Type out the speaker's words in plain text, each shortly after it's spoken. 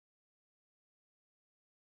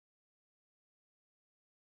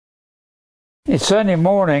It's Sunday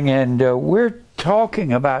morning, and we're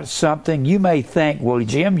talking about something you may think, well,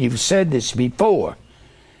 Jim, you've said this before.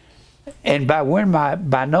 And we're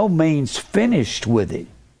by no means finished with it.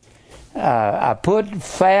 I put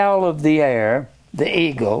fowl of the air, the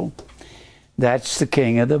eagle. That's the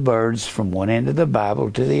king of the birds from one end of the Bible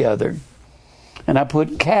to the other. And I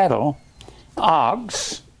put cattle,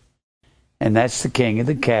 ox, and that's the king of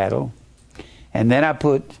the cattle. And then I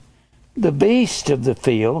put the beast of the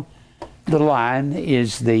field. The lion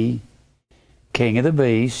is the king of the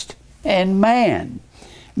beast. And man.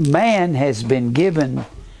 Man has been given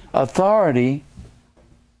authority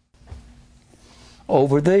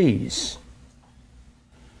over these.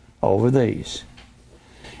 And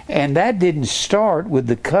that didn't start with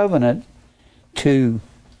the covenant to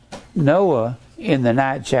Noah in the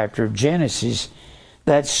 9th chapter of Genesis.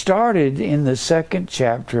 That started in the 2nd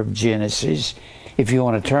chapter of Genesis, if you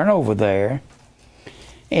want to turn over there,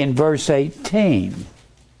 in verse 18.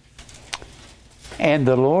 And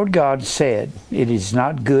the Lord God said, it is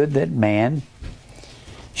not good that man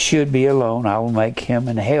should be alone. I will make him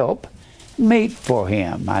an help meet for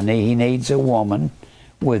him. He needs a woman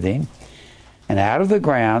with him. And out of the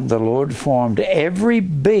ground the Lord formed every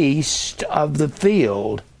beast of the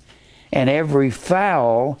field and every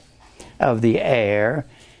fowl of the air,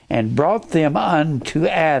 and brought them unto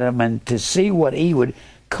Adam, and to see what he would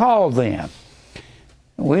call them.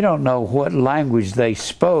 We don't know what language they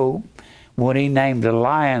spoke. When he named a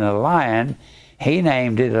lion, he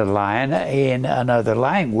named it a lion in another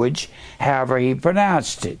language, however he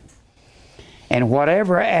pronounced it. And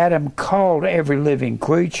whatever Adam called every living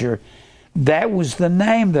creature, that was the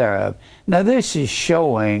name thereof. Now this is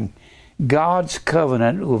showing God's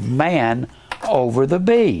covenant with man over the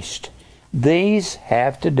beast. These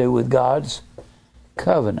have to do with God's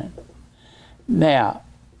covenant. Now,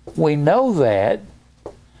 we know that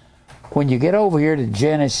when you get over here to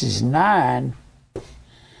Genesis 9,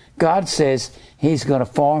 God says he's going to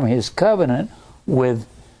form his covenant with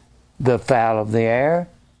the fowl of the air,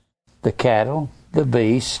 the cattle, the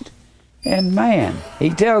beast, and man. He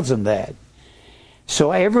tells them that.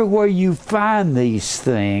 So everywhere you find these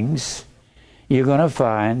things, you're going to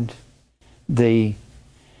find the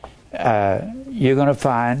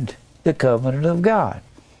covenant of God.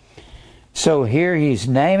 So here he's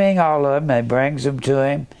naming all of them. He brings them to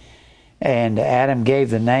him. And Adam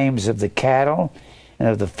gave the names of the cattle and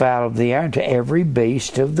of the fowl of the air to every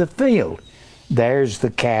beast of the field. There's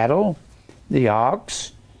the cattle, the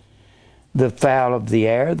ox, the fowl of the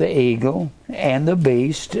air, the eagle, and the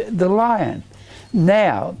beast, the lion.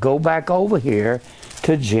 Now, go back over here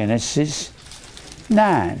to Genesis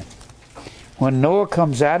 9. When Noah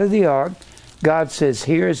comes out of the ark, God says,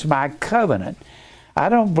 here's my covenant. I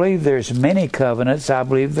don't believe there's many covenants. I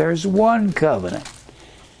believe there's one covenant.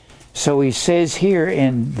 So he says here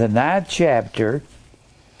in the 9th chapter,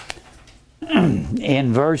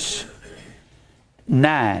 in verse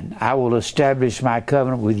 9, I will establish my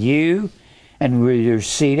covenant with you and with your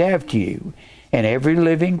seed after you, and every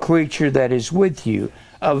living creature that is with you,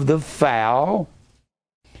 of the fowl,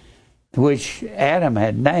 which Adam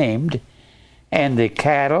had named, and the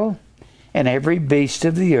cattle, and every beast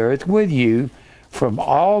of the earth with you, from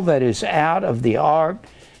all that is out of the ark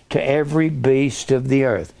to every beast of the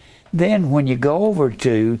earth. Then when you go over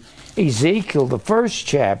to Ezekiel, the 1st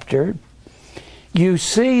chapter, you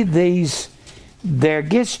see there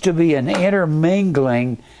gets to be an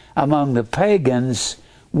intermingling among the pagans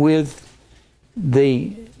with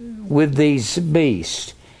these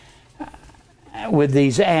beasts, with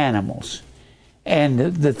these animals. And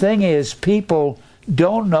the thing is, people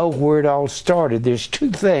don't know where it all started. There's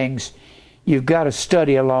two things you've got to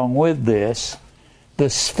study along with this. The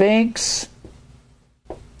Sphinx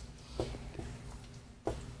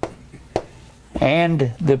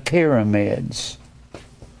and the pyramids.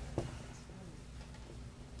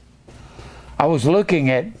 I was looking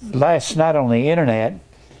at last night on the internet.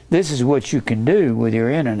 This is what you can do with your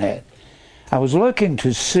internet. I was looking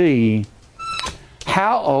to see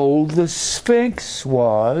how old the Sphinx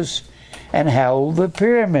was and how old the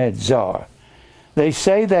pyramids are. They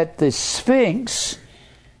say that the Sphinx,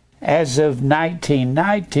 as of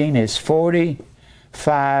 1919, is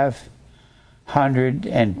 4,500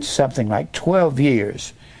 and something like 12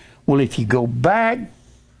 years. Well, if you go back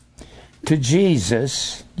to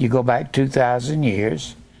Jesus, you go back 2,000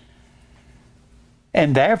 years,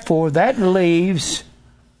 and therefore that leaves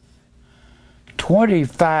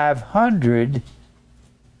 2,500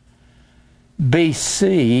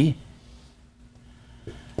 BC,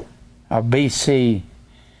 or BC,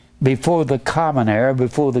 before the Common Era,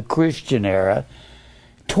 before the Christian era.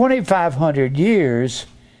 2,500 years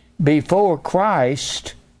before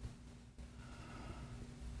Christ,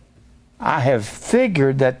 I have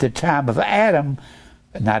figured that the time of Abraham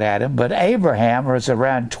was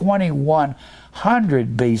around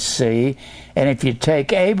 2100 BC. And if you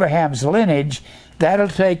take Abraham's lineage, that'll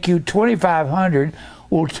take you 2500,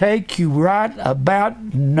 will take you right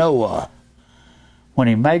about Noah, when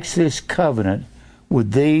he makes this covenant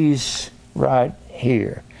with these right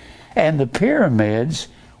here. And the pyramids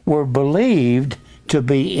were believed to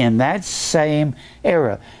be in that same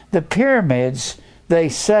era. The pyramids, they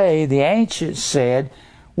say, the ancients said,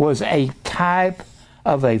 was a type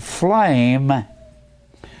of a flame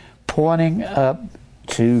pointing up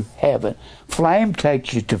to heaven. Flame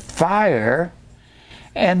takes you to fire,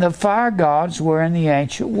 and the fire gods were in the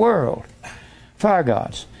ancient world. Fire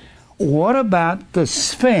gods. What about the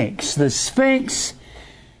Sphinx? The Sphinx,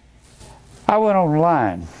 I went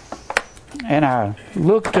online and I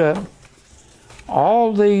looked up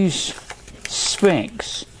all these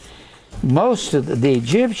Sphinx. Most of the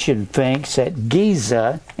Egyptian Sphinx at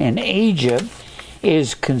Giza in Egypt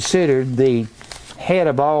is considered the head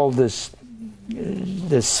of all the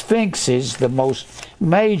Sphinxes, the most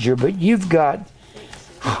major, but you've got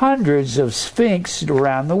hundreds of Sphinx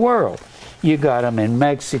around the world. You got them in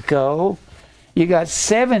Mexico. You got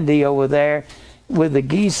 70 over there with the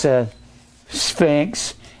Giza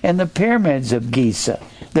Sphinx and the pyramids of Giza.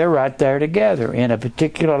 They're right there together in a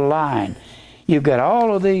particular line. You've got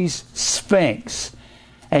all of these Sphinx,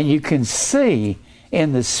 and you can see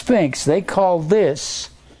in the Sphinx, they call this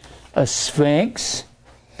a Sphinx.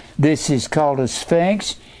 This is called a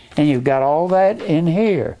Sphinx, and you've got all that in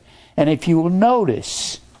here. And if you will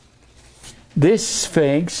notice, this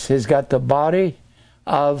Sphinx has got the body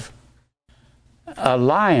of a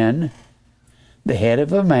lion, the head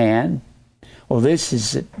of a man. Well,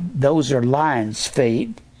 those are lion's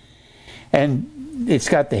feet. And it's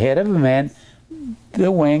got the head of a man,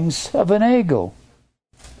 the wings of an eagle.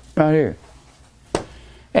 Right here.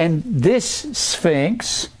 And this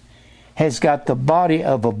Sphinx has got the body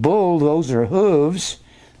of a bull. Those are hooves.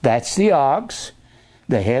 That's the ox.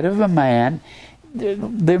 The head of a man.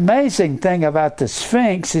 The amazing thing about the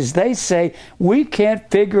Sphinx is they say we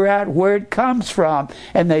can't figure out where it comes from,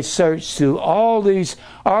 and they search through all these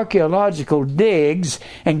archaeological digs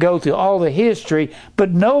and go through all the history,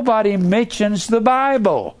 but nobody mentions the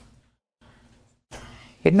Bible.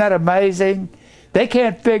 Isn't that amazing? They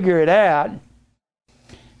can't figure it out,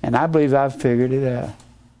 and I believe I've figured it out.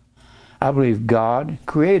 I believe God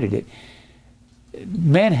created it.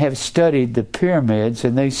 Men have studied the pyramids,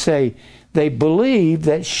 and they say they believe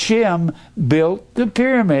that Shem built the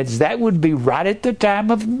pyramids. That would be right at the time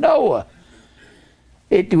of Noah.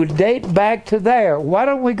 It would date back to there. Why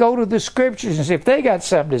don't we go to the scriptures and see if they got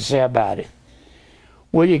something to say about it?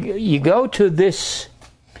 Well, you go to this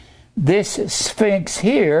Sphinx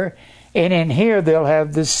here, and in here they'll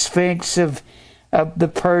have the Sphinx of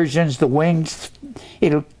the Persians, the wings.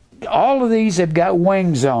 All of these have got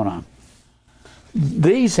wings on them.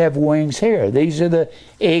 These have wings here. These are the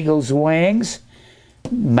eagle's wings.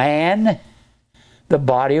 Man, the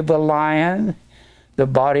body of a lion, the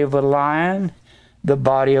body of a lion, the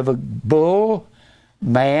body of a bull.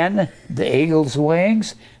 Man, the eagle's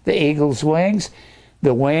wings, the eagle's wings,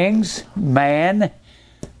 the wings. Man,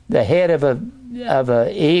 the head of a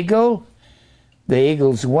eagle, the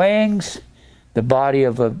eagle's wings, the body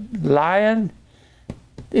of a lion.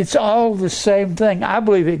 It's all the same thing. I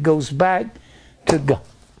believe it goes back to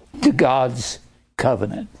God's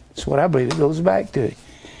covenant. That's what I believe it goes back to.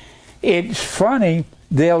 It's funny,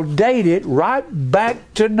 they'll date it right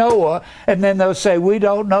back to Noah, and then they'll say, we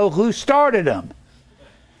don't know who started them.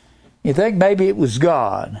 You think maybe it was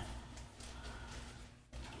God.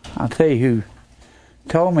 I'll tell you who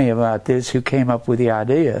told me about this, who came up with the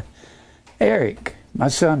idea. Eric, my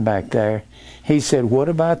son back there. He said, what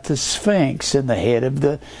about the Sphinx and the head of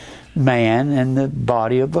the man and the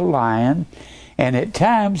body of the lion? And at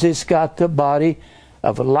times it's got the body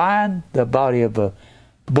of a lion, the body of a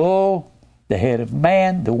bull, the head of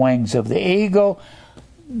man, the wings of the eagle.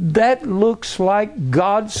 That looks like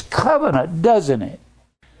God's covenant, doesn't it?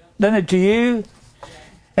 Doesn't it to you?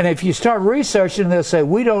 And if you start researching, they'll say,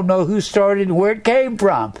 we don't know who started and where it came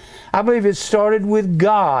from. I believe it started with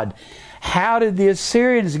God. How did the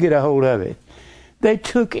Assyrians get a hold of it? They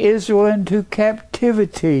took Israel into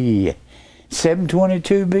captivity.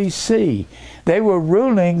 722 BC. They were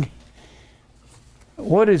ruling.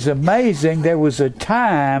 What is amazing, there was a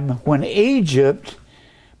time when Egypt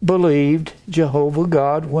believed Jehovah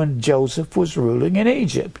God when Joseph was ruling in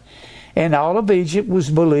Egypt. And all of Egypt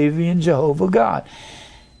was believing in Jehovah God.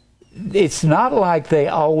 it's not like they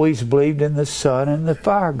always believed in the sun and the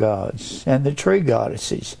fire gods and the tree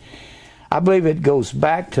goddesses. I believe it goes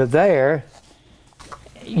back to there.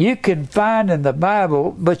 You can find in the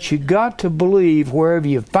Bible, but you got to believe wherever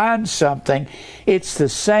you find something, it's the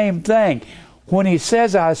same thing. When he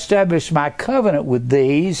says, I establish my covenant with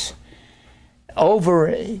these,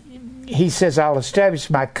 he says, I'll establish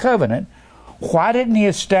my covenant. Why didn't he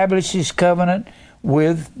establish his covenant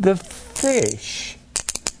with the fish?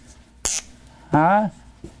 Huh?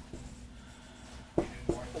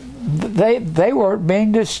 They weren't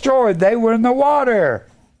being destroyed. They were in the water.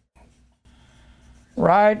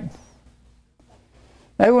 Right?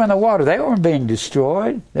 They were in the water. They weren't being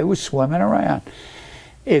destroyed. They were swimming around.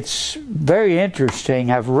 It's very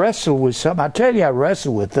interesting. I've wrestled with something. I tell you, I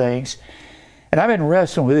wrestle with things. And I've been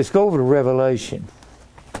wrestling with this. Go over to Revelation.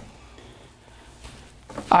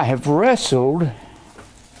 I have wrestled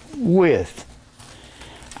with.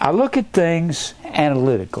 I look at things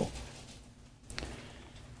analytical.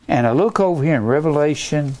 And I look over here in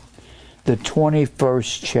Revelation, the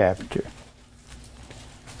 21st chapter.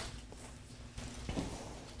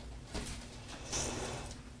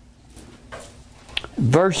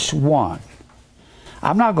 Verse 1.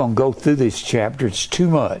 I'm not going to go through this chapter. It's too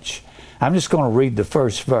much. I'm just going to read the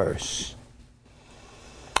first verse.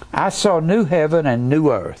 I saw new heaven and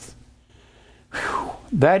new earth. Whew,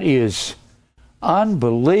 that is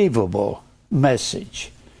unbelievable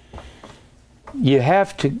message. You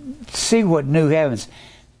have to see what new heavens.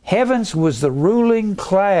 Heavens was the ruling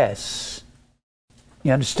class.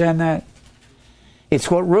 You understand that? It's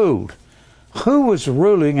what ruled. Who was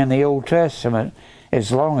ruling in the Old Testament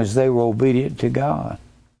as long as they were obedient to God?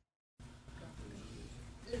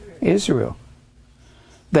 Israel.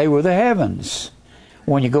 They were the heavens.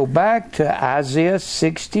 When you go back to Isaiah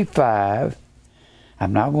 65,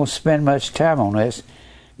 I'm not going to spend much time on this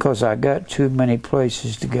because I got too many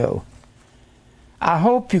places to go. I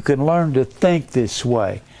hope you can learn to think this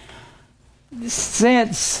way.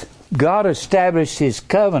 Since God established His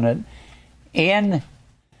covenant in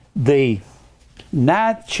the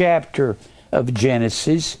 9th chapter of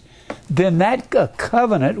Genesis, then that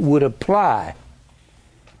covenant would apply.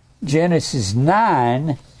 Genesis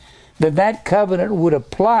 9, then that covenant would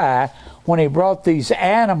apply when He brought these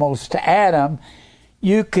animals to Adam.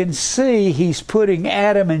 You can see He's putting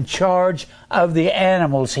Adam in charge of the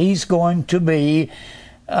animals. He's going to be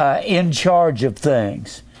in charge of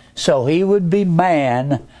things. So he would be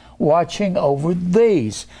man watching over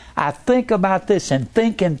these. I think about this and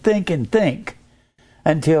think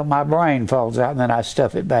until my brain falls out, and then I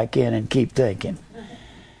stuff it back in and keep thinking.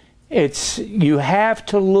 You have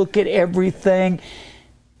to look at everything.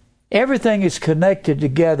 Everything is connected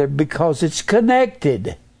together because it's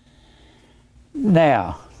connected.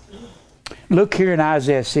 Now, look here in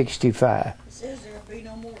Isaiah 65. It says there will be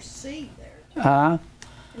no more sea there.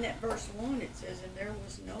 In that verse 1 it says, and there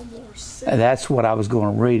was no more sea. That's what I was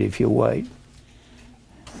going to read if you wait.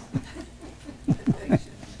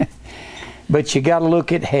 But you got to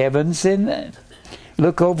look at heavens and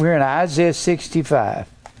look over here in Isaiah 65.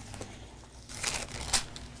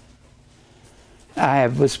 I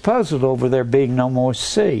was puzzled over there being no more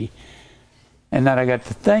sea. And then I got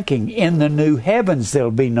to thinking, in the new heavens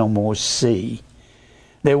there'll be no more sea.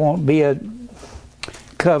 There won't be a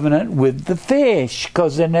covenant with the fish,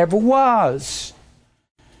 because there never was.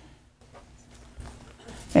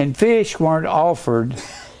 And fish weren't offered.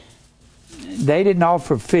 They didn't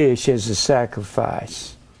offer fish as a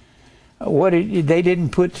sacrifice. They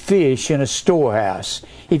didn't put fish in a storehouse.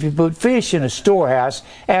 If you put fish in a storehouse,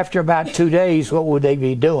 after about 2 days, what would they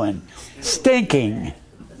be doing? Stinking.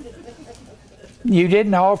 You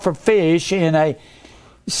didn't offer fish in a...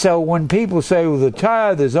 So when people say, well, the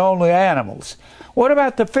tithe is only animals. What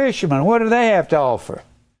about the fishermen? What do they have to offer?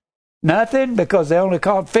 Nothing, because they only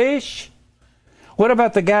caught fish? What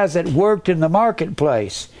about the guys that worked in the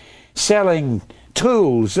marketplace selling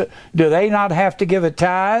tools? Do they not have to give a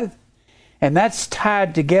tithe? And that's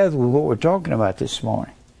tied together with what we're talking about this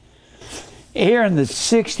morning. Here in the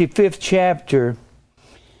 65th chapter,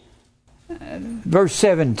 verse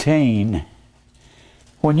 17,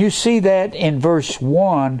 when you see that in verse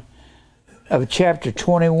 1 of chapter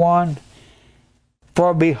 21,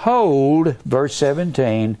 for behold, verse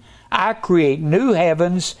 17, I create new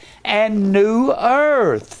heavens and new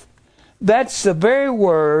earth. That's the very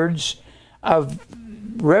words of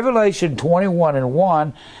Revelation 21 and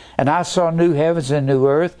 1. And I saw new heavens and new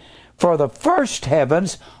earth. For the first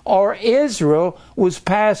heavens, or Israel, was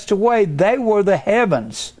passed away. They were the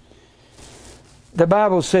heavens. The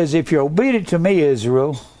Bible says, if you're obedient to me,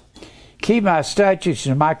 Israel, keep my statutes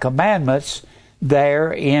and my commandments,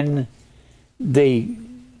 there in the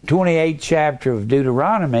 28th chapter of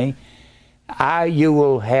Deuteronomy, you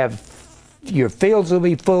will have, your fields will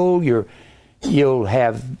be full, you'll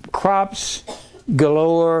have crops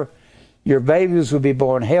galore, your babies will be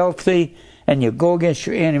born healthy, and you'll go against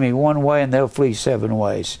your enemy one way and they'll flee 7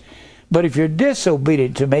 ways. But if you're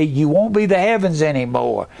disobedient to me, you won't be the heavens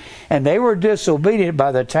anymore. And they were disobedient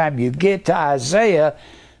by the time you get to Isaiah.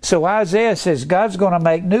 So Isaiah says God's going to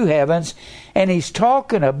make new heavens, and he's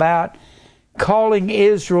talking about calling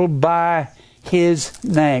Israel by his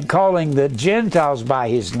name, calling the Gentiles by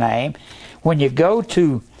his name. When you go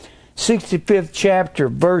to 65th chapter,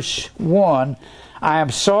 verse 1, I am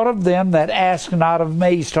sought of them that ask not of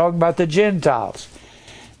me. He's talking about the Gentiles.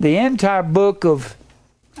 The entire book of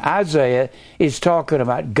Isaiah is talking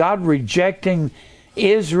about God rejecting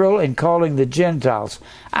Israel and calling the Gentiles.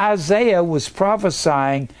 Isaiah was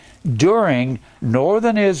prophesying during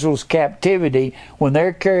northern Israel's captivity when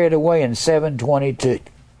they're carried away in 722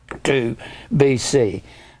 BC.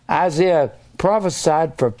 Isaiah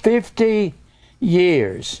prophesied for 50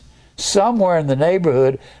 years. Somewhere in the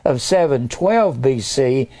neighborhood of 712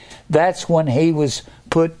 BC, that's when he was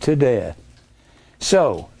put to death.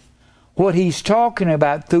 So, what he's talking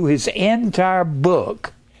about through his entire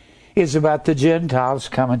book is about the Gentiles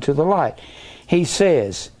coming to the light. He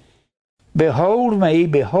says, behold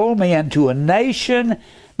me unto a nation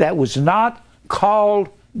that was not called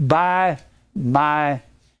by my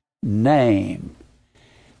name.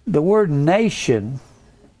 The word nation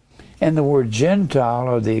and the word Gentile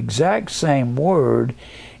are the exact same word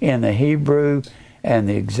in the Hebrew and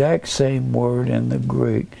the exact same word in the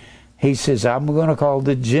Greek. He says, I'm going to call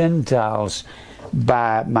the Gentiles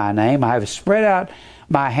by my name. I have spread out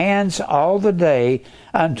my hands all the day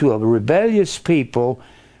unto a rebellious people,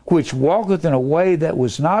 which walketh in a way that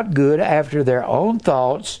was not good after their own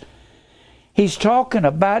thoughts. He's talking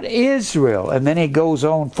about Israel. And then he goes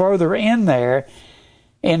on further in there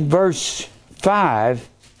in verse 5.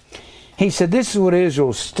 He said, this is what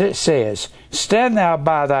Israel says, stand thou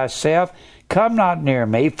by thyself, come not near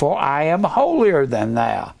me, for I am holier than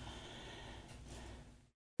thou.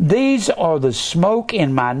 These are the smoke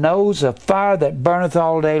in my nose, a fire that burneth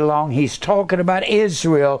all day long. He's talking about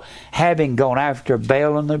Israel having gone after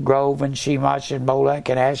Baal in the grove and Shemosh and Molech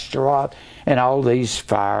and Ashtaroth and all these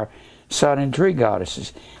fire, sun, and tree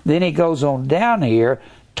goddesses. Then he goes on down here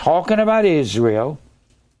talking about Israel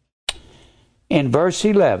in verse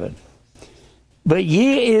 11. But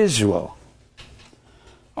ye Israel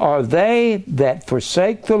are they that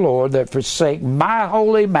forsake the Lord, that forsake my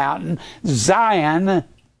holy mountain, Zion.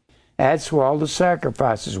 That's where all the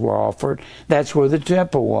sacrifices were offered. That's where the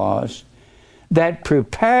temple was. That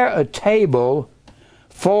prepare a table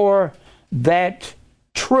for that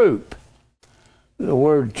troop. The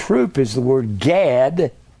word troop is the word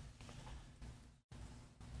Gad.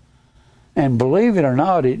 And believe it or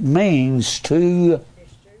not, it means to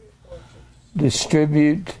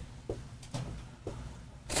distribute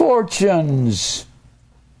fortunes.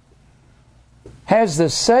 Has the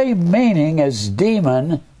same meaning as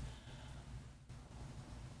demon.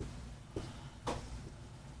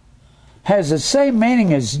 Has the same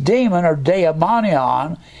meaning as demon or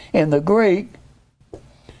daimonion in the Greek.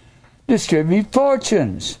 Distribute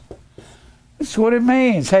fortunes. That's what it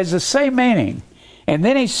means. Has the same meaning. And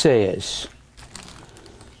then he says,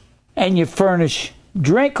 and you furnish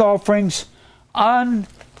drink offerings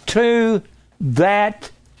unto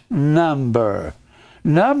that number.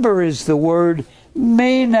 Number is the word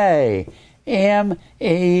Mene, M-E-N-I-Y.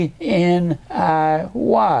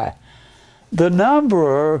 The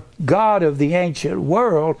numberer, God of the ancient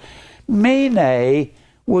world, Mene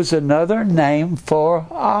was another name for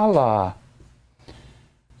Allah.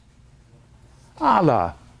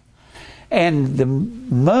 Allah. And the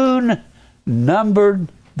moon numbered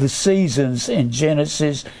the seasons in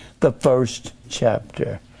Genesis, the 1st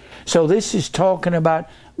chapter. So this is talking about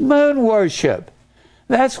moon worship.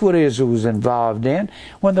 That's what Israel was involved in.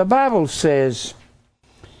 When the Bible says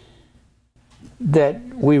that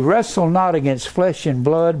we wrestle not against flesh and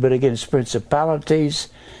blood, but against principalities,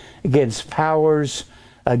 against powers,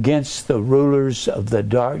 against the rulers of the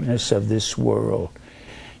darkness of this world.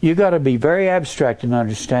 You've got to be very abstract in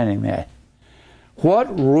understanding that.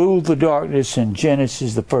 What ruled the darkness in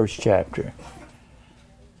Genesis, the 1st chapter?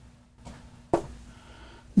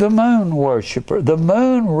 The moon worshiper. The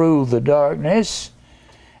moon ruled the darkness,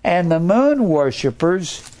 and the moon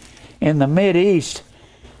worshippers in the Mideast,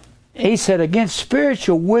 he said, against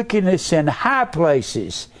spiritual wickedness in high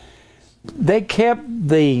places. They kept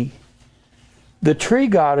the tree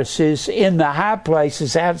goddesses in the high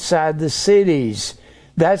places outside the cities.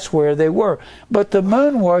 That's where they were. But the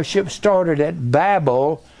moon worship started at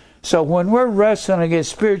Babel. So when we're wrestling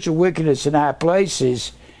against spiritual wickedness in high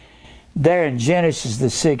places, there in Genesis, the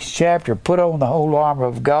 6th chapter, put on the whole armor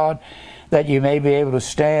of God that you may be able to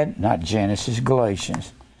stand. Not Genesis,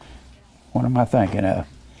 Galatians. What am I thinking of?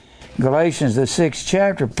 Galatians, the 6th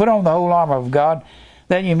chapter, put on the whole armor of God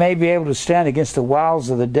that you may be able to stand against the wiles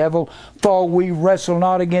of the devil. For we wrestle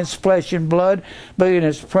not against flesh and blood, but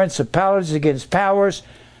against principalities, against powers,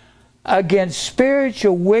 against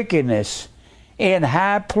spiritual wickedness in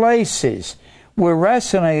high places. We're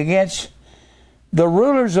wrestling against the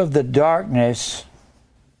rulers of the darkness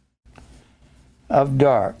of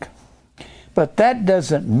dark. But that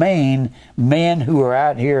doesn't mean men who are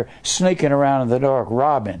out here sneaking around in the dark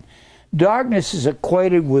robbing. Darkness is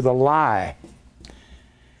equated with a lie.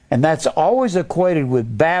 And that's always equated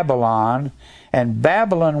with Babylon. And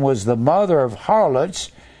Babylon was the mother of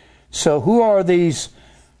harlots. So who are these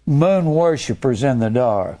moon worshippers in the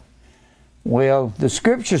dark? Well, the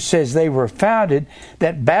scripture says they were founded,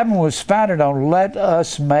 that Babylon was founded on let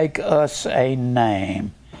us make us a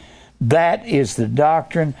name. That is the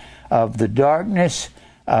doctrine of the darkness,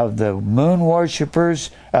 of the moon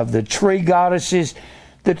worshippers, of the tree goddesses.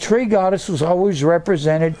 The tree goddess was always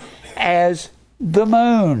represented as the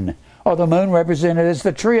moon, or the moon represented as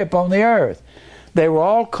the tree upon the earth. They were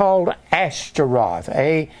all called Ashtaroth,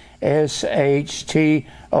 Ashtaroth.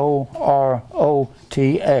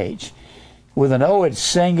 With an O, it's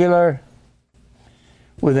singular.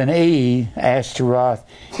 With an E, Ashtaroth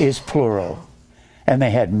is plural. And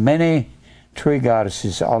they had many tree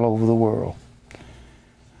goddesses all over the world.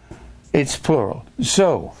 It's plural.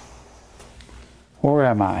 So, where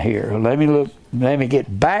am I here? Let me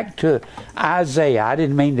get back to Isaiah. I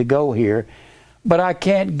didn't mean to go here, but I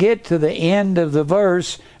can't get to the end of the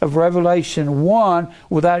verse of Revelation 1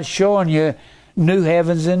 without showing you new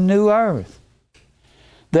heavens and new earth.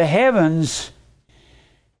 The heavens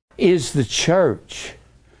is the church.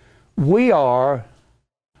 We are,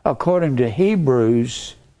 according to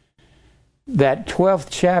Hebrews, that 12th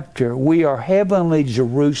chapter, we are heavenly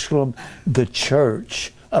Jerusalem, the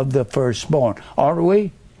church of the firstborn, aren't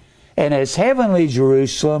we? And as heavenly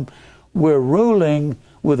Jerusalem, we're ruling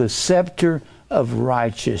with a scepter of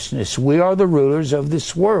righteousness. We are the rulers of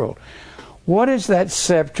this world. What is that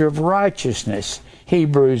scepter of righteousness?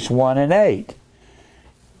 Hebrews 1 and 8.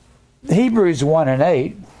 Hebrews 1 and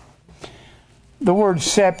 8, the word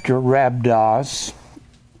scepter, rabdos,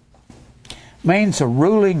 means a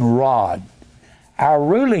ruling rod. Our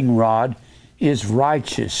ruling rod is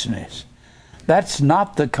righteousness. That's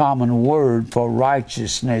not the common word for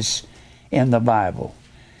righteousness in the Bible.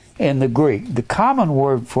 In the Greek, the common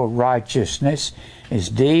word for righteousness is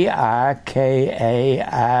dikaiosune.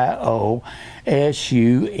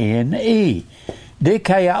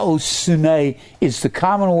 Dikaiosune is the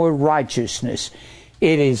common word righteousness.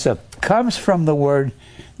 It comes from the word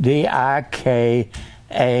dikaioo,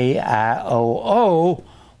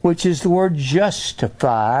 which is the word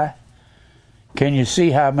justify. Can you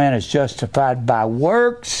see how man is justified by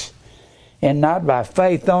works and not by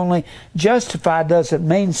faith only? Justified doesn't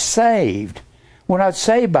mean saved. We're not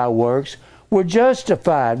saved by works. We're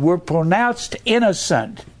justified. We're pronounced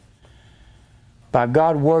innocent by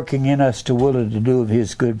God working in us to will and to do of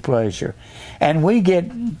His good pleasure. And we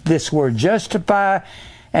get this word justify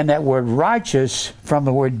and that word righteous from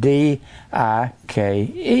the word D-I-K-E.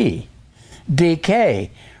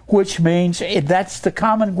 D-K, which means that's the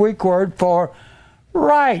common Greek word for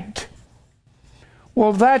right.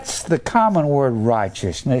 Well, that's the common word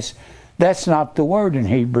righteousness. That's not the word in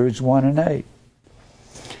Hebrews 1 and 8.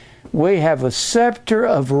 We have a scepter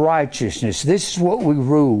of righteousness. This is what we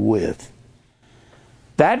rule with.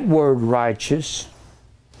 That word righteous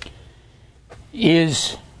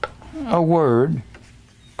is a word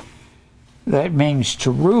that means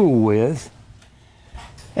to rule with,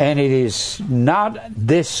 and it is not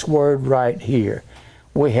this word right here.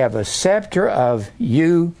 We have a scepter of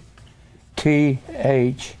U-T-H-E-T-O-S.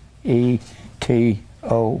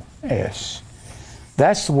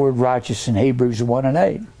 That's the word righteous in Hebrews 1 and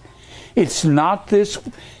 8. It's not this.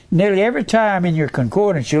 Nearly every time in your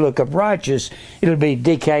concordance you look up righteous, it'll be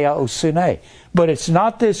dikaiosune. But it's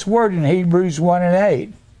not this word in Hebrews 1 and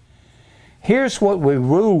 8. Here's what we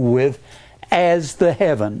rule with as the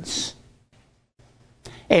heavens.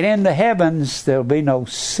 And in the heavens there'll be no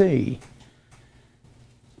sea.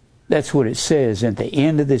 That's what it says at the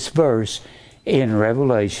end of this verse in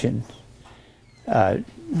Revelation.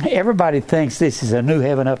 Everybody thinks this is a new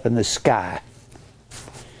heaven up in the sky.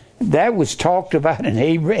 That was talked about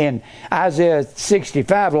in Isaiah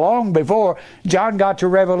 65 long before John got to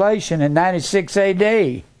Revelation in 96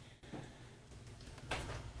 AD.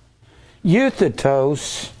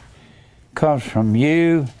 Euthetos comes from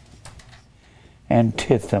you and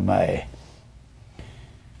tithame.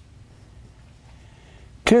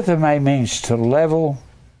 Tithame means to level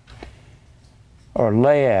or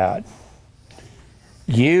lay out.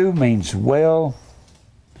 You means well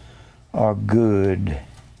or good.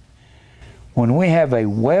 When we have a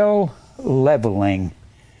well leveling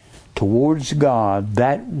towards God,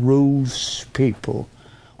 that rules people.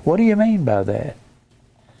 What do you mean by that?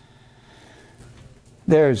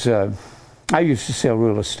 I used to sell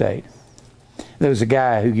real estate. There was a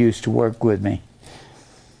guy who used to work with me.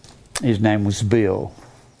 His name was Bill.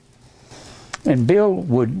 And Bill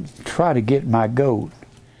would try to get my goat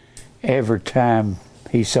every time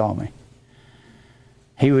he saw me.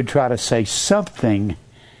 He would try to say something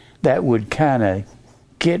that would kind of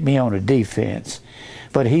get me on a defense.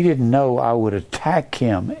 But he didn't know I would attack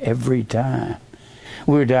him every time.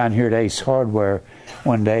 We were down here at Ace Hardware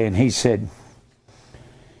one day, and he said,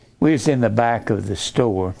 we was in the back of the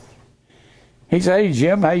store. He said, "Hey,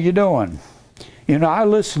 Jim, how you doing? You know, I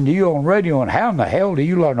listened to you on radio, and how in the hell do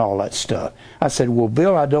you learn all that stuff?" I said, "Well,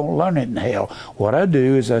 Bill, I don't learn it in hell. What I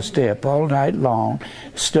do is I stay up all night long,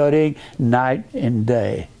 studying night and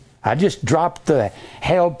day. I just dropped the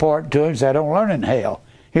hell part to him and said, I don't learn it in hell.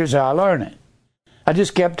 Here's how I learn it." I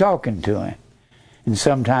just kept talking to him. And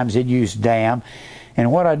sometimes he'd use damn.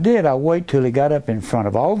 And what I did, I wait till he got up in front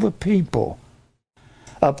of all the people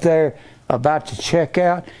up there about to check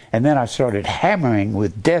out, and then I started hammering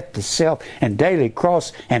with death to self and daily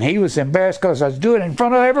cross, and he was embarrassed because I was doing it in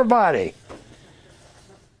front of everybody.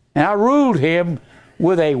 And I ruled him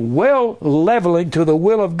with a well leveling to the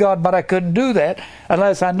will of God, but I couldn't do that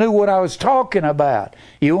unless I knew what I was talking about.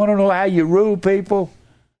 You want to know how you rule people?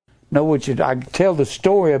 I tell the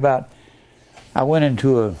story about, I went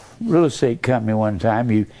into a real estate company one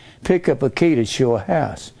time. You pick up a key to show a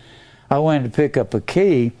house. I went to pick up a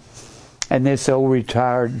key, and this old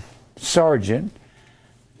retired sergeant,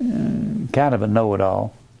 kind of a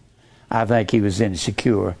know-it-all, I think he was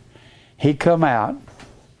insecure, he come out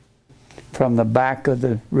from the back of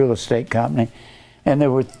the real estate company, and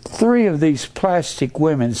there were 3 of these plastic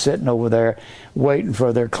women sitting over there waiting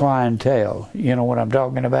for their clientele. You know what I'm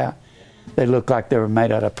talking about? They looked like they were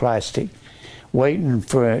made out of plastic, waiting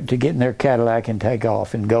to get in their Cadillac and take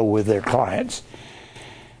off and go with their clients.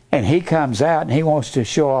 And he comes out and he wants to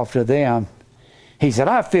show off to them. He said,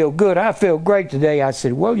 "I feel good. I feel great today." I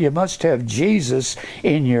said, "Well, you must have Jesus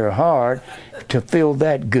in your heart to feel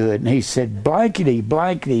that good." And he said, "Blankety,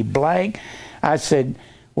 blankety, blank." I said,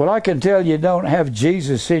 "Well, I can tell you don't have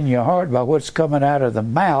Jesus in your heart by what's coming out of the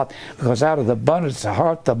mouth, because out of the abundance of the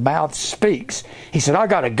heart, the mouth speaks." He said, "I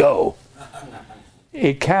got to go."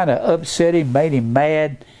 It kind of upset him, made him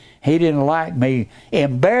mad. He didn't like me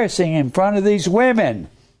embarrassing in front of these women.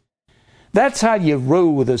 That's how you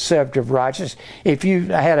rule with the scepter of righteousness.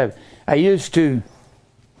 I used to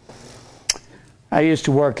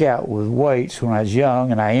work out with weights when I was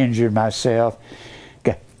young, and I injured myself,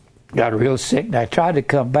 got real sick, and I tried to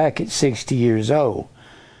come back at 60 years old.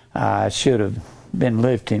 I should have been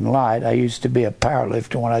lifting light. I used to be a power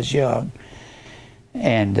lifter when I was young,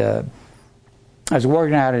 and I was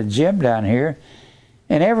working out at a gym down here,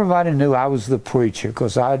 and everybody knew I was the preacher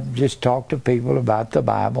because I just talked to people about the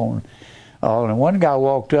Bible and all. And one guy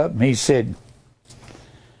walked up and he said,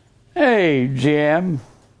 "Hey, Jim,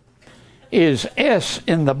 is S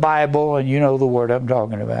in the Bible?" And you know the word I'm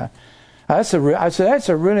talking about. I said, "That's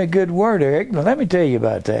a really good word, Eric. Now, let me tell you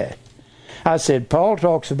about that." I said, "Paul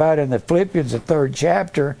talks about it in the Philippians, the 3rd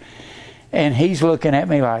chapter," and he's looking at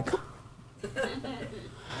me like...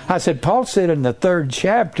 I said, "Paul said in the 3rd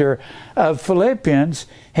chapter of Philippians,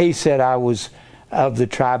 he said I was of the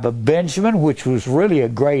tribe of Benjamin, which was really a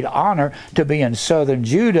great honor to be in southern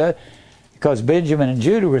Judah, because Benjamin and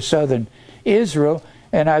Judah were southern Israel."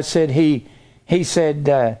 And I said,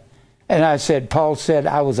 Paul said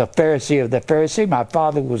I was a Pharisee of the Pharisee. My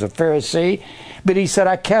father was a Pharisee. But he said,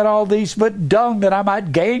 "I count all these but dung that I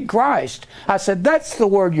might gain Christ." I said, "That's the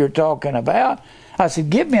word you're talking about." I said,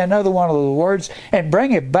 "Give me another one of those words and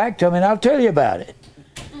bring it back to me, and I'll tell you about it."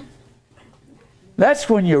 That's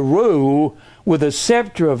when you rule with a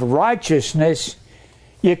scepter of righteousness.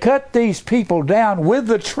 You cut these people down with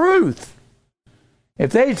the truth.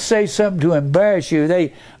 If they'd say something to embarrass you,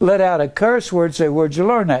 they let out a curse word, say, "Where'd you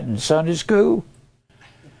learn that, in Sunday school?"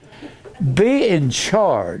 Be in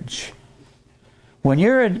charge.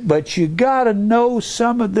 But you got to know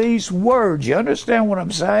some of these words. You understand what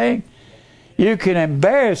I'm saying? You can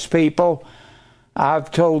embarrass people.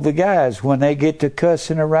 I've told the guys, when they get to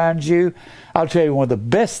cussing around you, I'll tell you one of the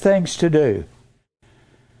best things to do.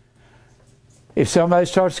 If somebody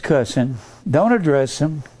starts cussing, don't address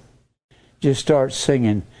them. Just start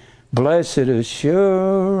singing, "Blessed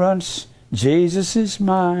assurance, Jesus is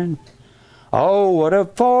mine. Oh, what a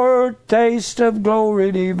foretaste of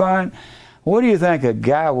glory divine." What do you think a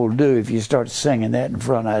guy will do if you start singing that in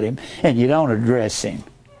front of him and you don't address him?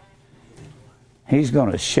 He's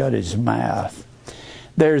going to shut his mouth.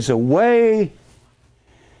 There's a way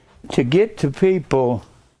to get to people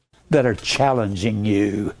that are challenging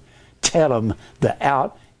you. Tell them the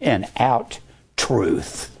out and out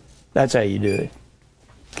truth. That's how you do it.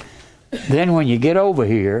 Then when you get over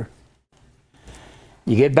here,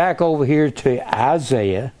 you get back over here to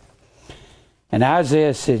Isaiah. And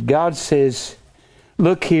Isaiah said, God says,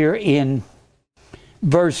 look here in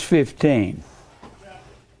verse 15.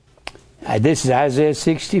 This is Isaiah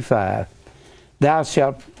 65. Thou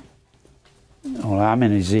shalt, I'm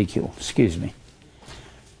in Ezekiel, excuse me.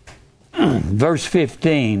 Verse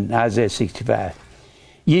 15, Isaiah 65.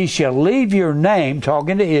 Ye shall leave your name,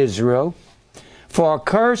 talking to Israel, for a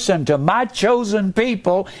curse unto my chosen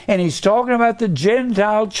people. And he's talking about the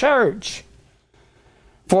Gentile church.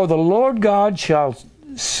 For the Lord God shall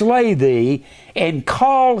slay thee, and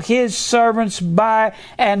call his servants by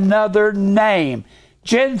another name.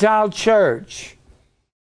 Gentile church.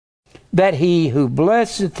 That he who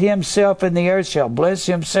blesseth himself in the earth shall bless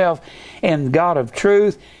himself in God of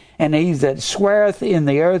truth. And he that sweareth in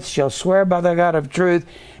the earth shall swear by the God of truth,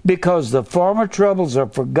 because the former troubles are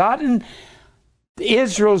forgotten.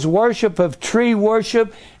 Israel's worship of tree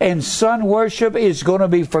worship and sun worship is going to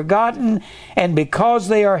be forgotten, and because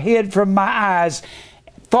they are hid from my eyes,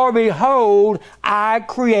 for behold, I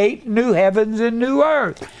create new heavens and new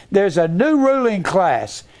earth. There's a new ruling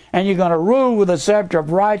class, and you're going to rule with a scepter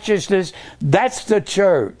of righteousness. That's the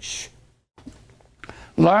church.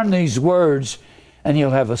 Learn these words, and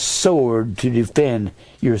you'll have a sword to defend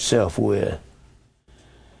yourself with.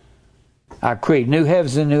 I create new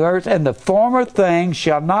heavens and new earth, and the former things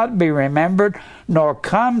shall not be remembered, nor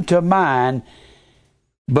come to mind.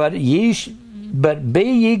 But be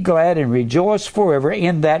ye glad and rejoice forever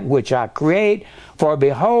in that which I create. For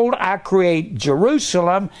behold, I create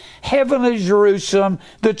Jerusalem, heavenly Jerusalem,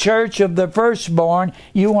 the church of the firstborn.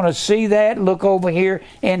 You want to see that? Look over here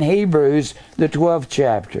in Hebrews, the 12th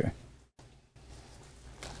chapter.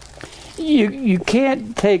 You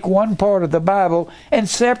can't take one part of the Bible and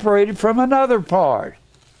separate it from another part.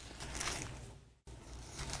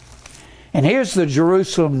 And here's the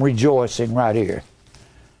Jerusalem rejoicing right here.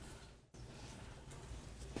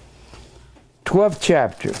 12th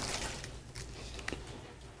chapter.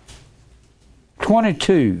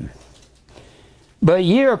 22. But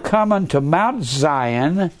ye are come unto Mount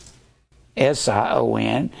Zion,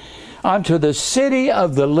 S-I-O-N, unto the city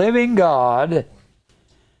of the living God,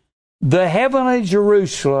 the heavenly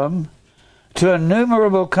Jerusalem, to an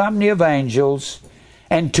innumerable company of angels,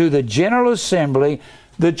 and to the general assembly,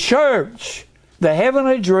 the church, the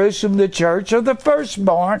heavenly Jerusalem, the church of the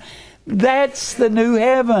firstborn. That's the new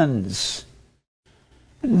heavens.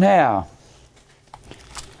 Now,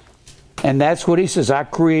 and that's what he says, I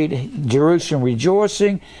create Jerusalem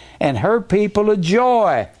rejoicing, and her people a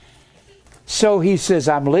joy. So he says,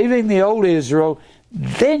 I'm leaving the old Israel.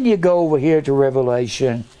 Then you go over here to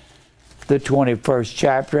Revelation, the 21st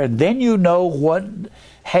chapter, and then you know what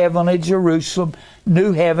heavenly Jerusalem,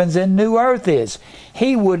 new heavens and new earth is.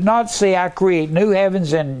 He would not say, I create new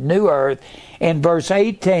heavens and new earth in verse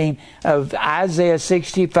 18 of Isaiah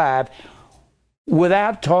 65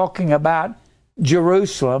 without talking about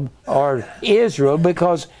Jerusalem or Israel,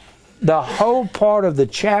 because the whole part of the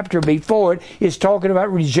chapter before it is talking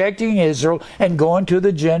about rejecting Israel and going to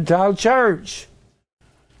the Gentile church.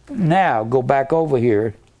 Now, go back over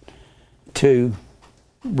here to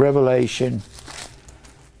Revelation.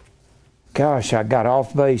 Gosh, I got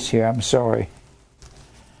off base here. I'm sorry.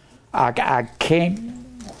 I can't.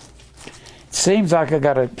 It seems like I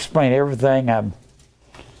got to explain everything I'm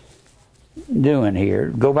doing here.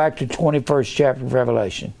 Go back to 21st chapter of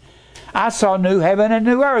Revelation. I saw new heaven and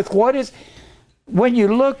new earth. What is, when you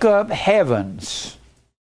look up heavens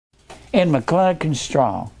in McClintock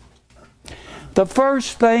Strong, the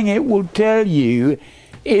first thing it will tell you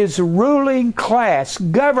is ruling class,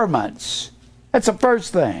 governments. That's the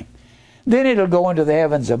first thing. Then it'll go into the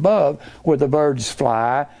heavens above, where the birds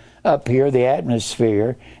fly, up here, the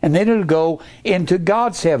atmosphere. And then it'll go into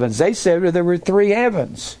God's heavens. They said there were three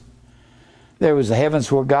heavens. There was the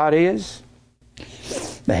heavens where God is,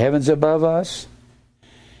 the heavens above us,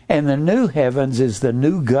 And the new heavens is the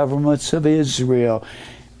new governments of Israel.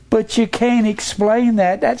 But you can't explain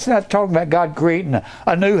that. That's not talking about God creating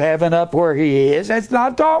a new heaven up where He is. That's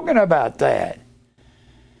not talking about that.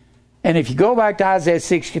 And if you go back to Isaiah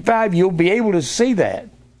 65, you'll be able to see that.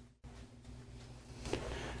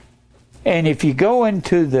 And if you go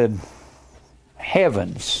into the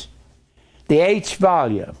heavens, the 8th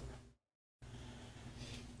volume,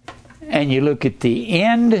 and you look at the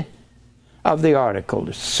end of the article,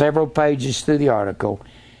 there's several pages through the article,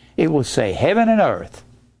 it will say heaven and earth.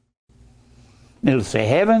 It'll say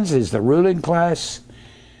heavens is the ruling class,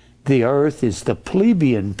 the earth is the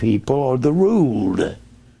plebeian people or the ruled.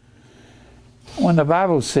 When the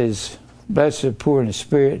Bible says, blessed are the poor in the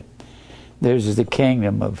spirit, theirs is the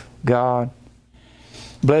kingdom of God.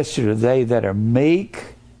 Blessed are they that are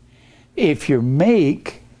meek. If you're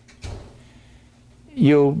meek,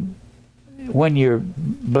 when you're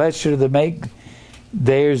blessed are the meek,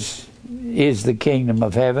 theirs is the kingdom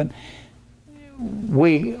of heaven.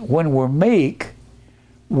 When we're meek,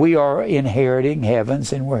 we are inheriting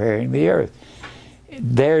heavens and we're inheriting the earth.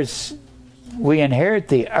 We inherit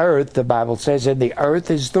the earth, the Bible says, and the earth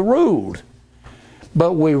is the ruled.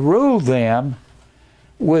 But we rule them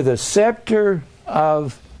with a scepter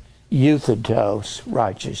of euthetos,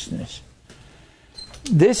 righteousness.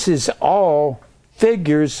 This is all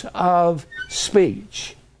figures of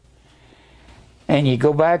speech. And you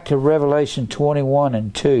go back to Revelation 21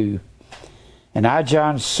 and 2, and I,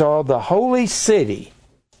 John, saw the holy city,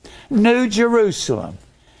 New Jerusalem.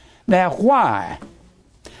 Now, why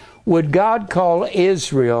would God call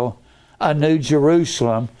Israel a New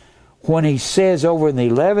Jerusalem when He says over in the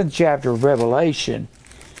 11th chapter of Revelation,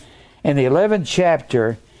 in the 11th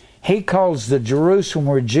chapter, He calls the Jerusalem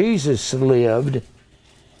where Jesus lived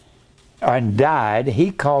and died,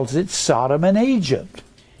 He calls it Sodom and Egypt.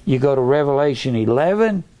 You go to Revelation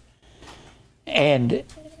 11 and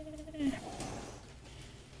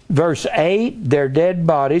verse 8, their dead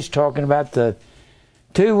bodies, talking about the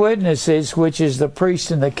two witnesses, which is the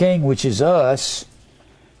priest and the king, which is us,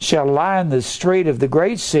 shall lie in the street of the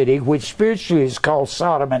great city, which spiritually is called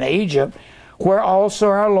Sodom and Egypt, where also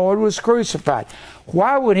our Lord was crucified.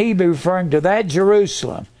 Why would He be referring to that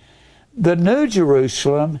Jerusalem? The New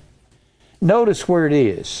Jerusalem, notice where it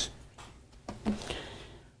is.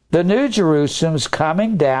 The New Jerusalem is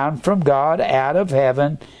coming down from God out of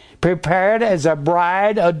heaven, prepared as a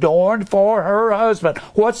bride adorned for her husband.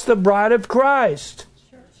 What's the bride of Christ?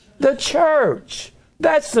 The church.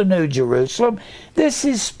 That's the New Jerusalem. This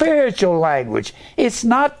is spiritual language. It's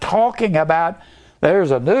not talking about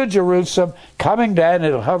there's a New Jerusalem coming down and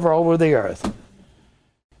it'll hover over the earth.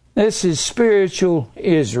 This is spiritual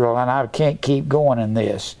Israel, and I can't keep going in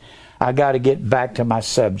this. I got to get back to my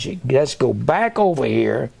subject. Let's go back over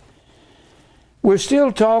here. We're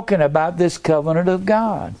still talking about this covenant of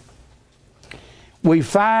God. We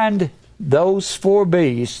find those 4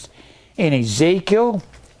 beasts in Ezekiel.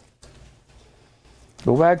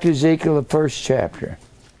 Go back to Ezekiel, the 1st chapter.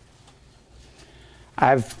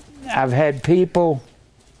 I've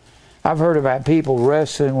heard about people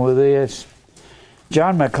wrestling with this.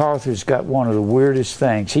 John MacArthur's got one of the weirdest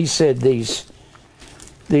things. He said these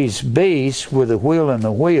beasts with a wheel in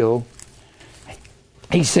the wheel,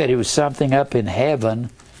 he said it was something up in heaven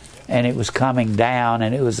and it was coming down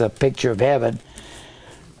and it was a picture of heaven.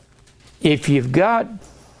 If you've got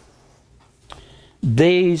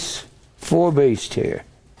these 4 beasts here,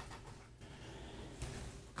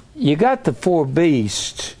 you got the 4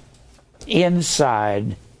 beasts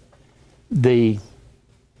inside the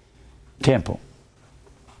temple.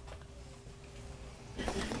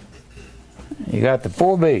 You got the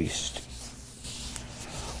 4 beasts.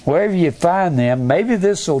 Wherever you find them, maybe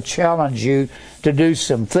this will challenge you to do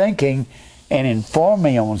some thinking and inform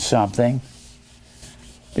me on something.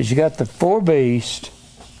 But you got the 4 beasts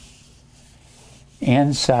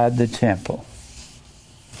inside the temple.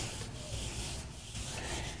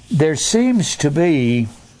 There seems to be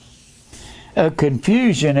a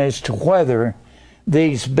confusion as to whether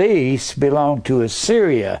these beasts belong to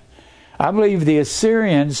Assyria. I believe the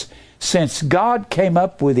Assyrians, since God came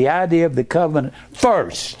up with the idea of the covenant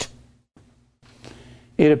first,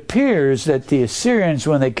 it appears that the Assyrians,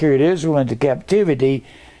 when they carried Israel into captivity,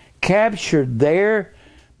 captured their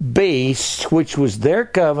beast, which was their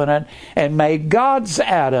covenant, and made gods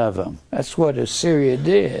out of them. That's what Assyria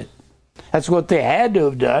did. That's what they had to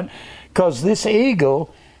have done, because this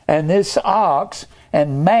eagle and this ox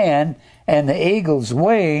and man and the eagle's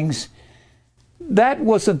wings, that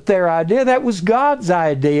wasn't their idea. That was God's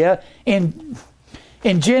idea in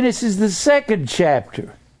Genesis, the 2nd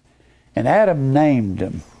chapter. And Adam named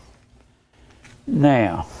them.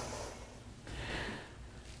 Now,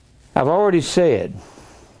 I've already said,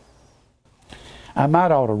 I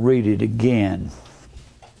might ought to read it again.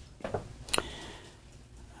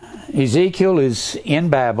 Ezekiel is in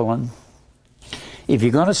Babylon. If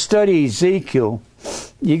you're going to study Ezekiel,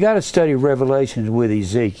 you got to study Revelations with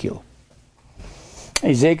Ezekiel.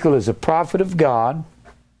 Ezekiel is a prophet of God.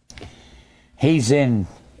 He's in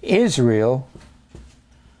Israel.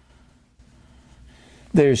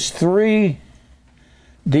 There's 3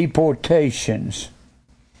 deportations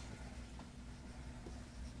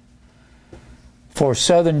for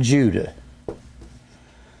southern Judah.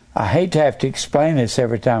 I hate to have to explain this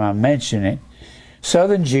every time I mention it.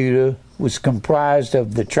 Southern Judah was comprised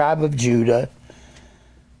of the tribe of Judah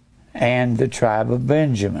and the tribe of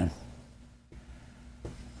Benjamin.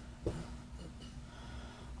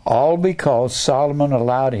 All because Solomon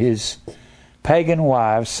allowed his pagan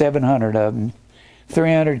wives, 700 of them,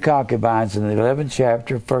 300 concubines in the 11th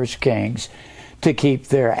chapter of 1 Kings, to keep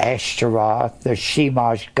their Ashtaroth, their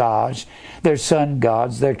Shemash gods, their sun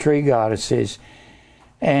gods, their tree goddesses.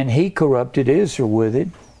 And he corrupted Israel with it.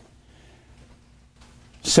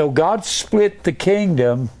 So God split the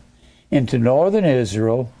kingdom into northern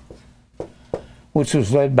Israel, which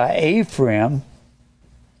was led by Ephraim,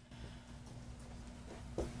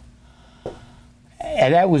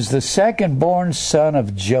 and that was the second-born son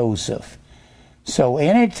of Joseph. So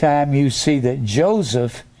anytime you see that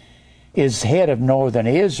Joseph is head of northern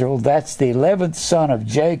Israel, that's the 11th son of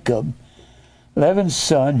Jacob. 11th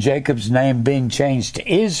son, Jacob's name being changed to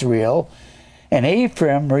Israel, and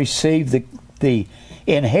Ephraim received the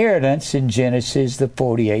inheritance in Genesis, the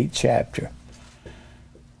 48th chapter,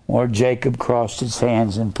 where Jacob crossed his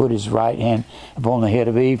hands and put his right hand upon the head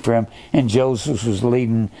of Ephraim, and Joseph was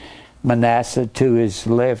leading Manasseh to his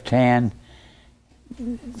left hand,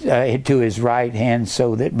 to his right hand,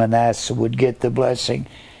 so that Manasseh would get the blessing.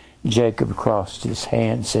 Jacob crossed his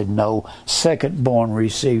hand and said, no, second-born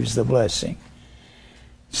receives the blessing.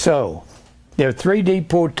 So, there are 3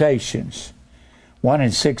 deportations. One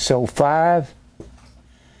in 605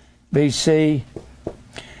 BC,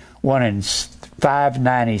 one in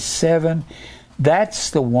 597.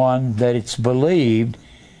 That's the one that it's believed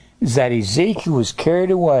is that Ezekiel was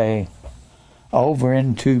carried away over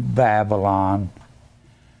into Babylon,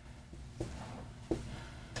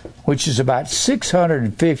 which is about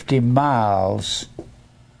 650 miles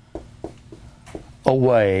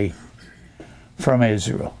away from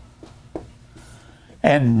Israel.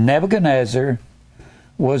 And Nebuchadnezzar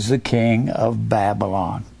was the king of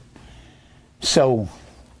Babylon. So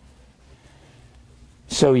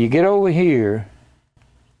you get over here.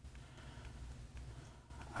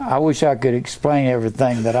 I wish I could explain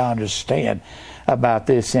everything that I understand about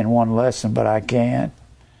this in one lesson, but I can't.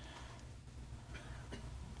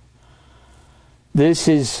 This,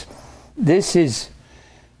 see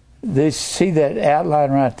that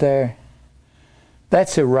outline right there?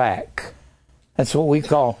 That's Iraq. That's what we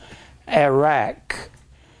call Iraq.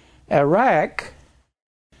 Iraq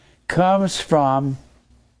comes from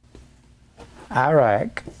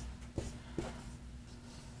Yarak,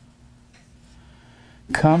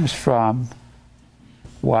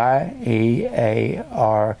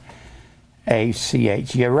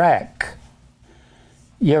 Yarak.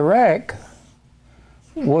 Yarak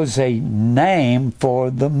was a name for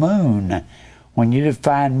the moon. When you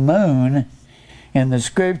define moon in the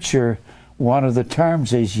scripture, one of the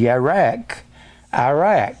terms is Yarak,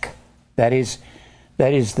 Iraq. That is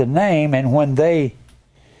the name. And when they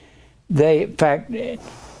in fact,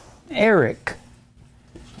 Eric,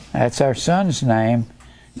 that's our son's name,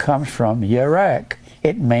 comes from Yarak.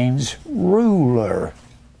 It means ruler.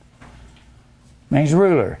 Means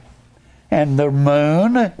ruler. And the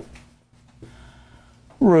moon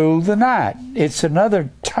ruled the night. It's another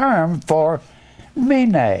term for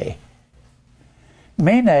Mene.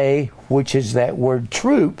 Mene, which is that word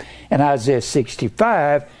troop in Isaiah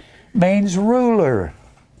 65, means ruler.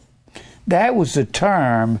 That was the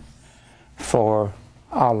term for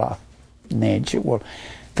Allah in the ancient world.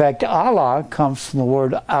 In fact, Allah comes from the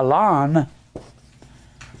word Alan.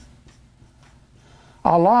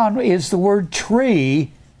 Alan is the word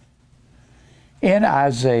tree in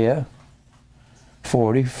Isaiah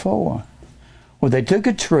 44. Well, they took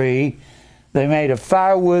a tree, they made a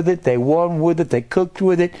fire with it, they warmed with it, they cooked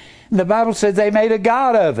with it, and the Bible says they made a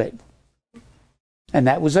god of it. And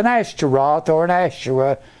that was an Ashtaroth or an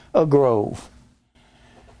Asherah, a grove.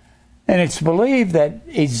 And it's believed that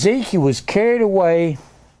Ezekiel was carried away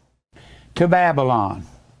to Babylon.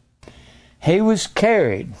 He was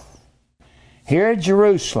carried here at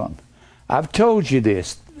Jerusalem. I've told you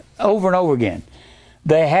this over and over again.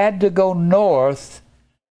 They had to go north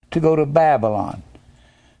to go to Babylon.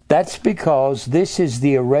 That's because this is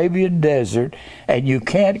the Arabian desert, and you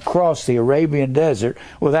can't cross the Arabian desert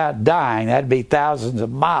without dying. That'd be thousands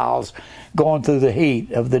of miles going through the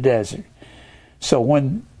heat of the desert. So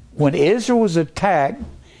when Israel was attacked,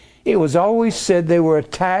 it was always said they were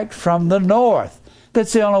attacked from the north.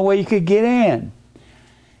 That's the only way you could get in,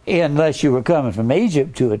 unless you were coming from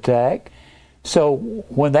Egypt to attack. So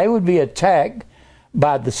when they would be attacked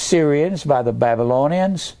by the Syrians, by the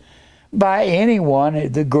Babylonians, by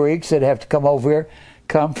anyone, the Greeks that have to come over here,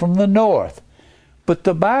 come from the north. But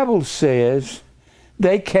the Bible says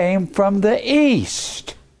they came from the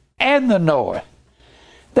east and the north.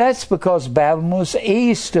 That's because Babylon was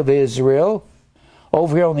east of Israel,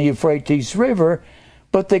 over here on the Euphrates River,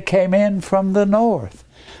 but they came in from the north.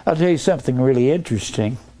 I'll tell you something really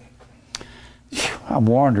interesting. I'm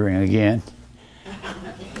wandering again.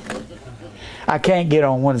 I can't get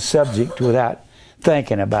on one subject without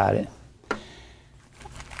thinking about it.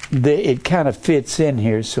 It kind of fits in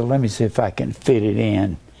here, so let me see if I can fit it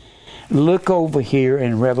in. Look over here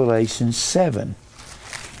in Revelation 7.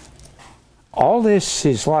 All this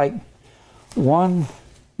is like one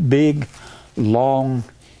big, long,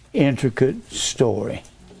 intricate story.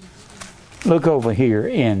 Look over here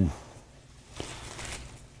in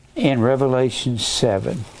Revelation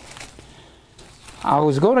 7. I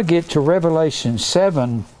was going to get to Revelation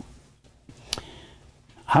 7.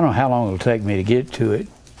 I don't know how long it'll take me to get to it.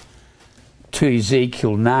 To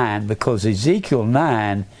Ezekiel 9, because Ezekiel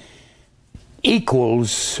 9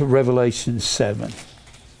 equals Revelation 7.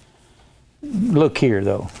 Look here,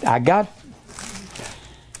 though. I don't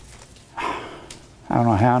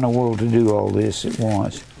know how in the world to do all this at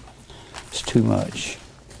once. It's too much.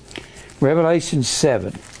 Revelation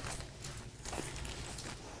 7.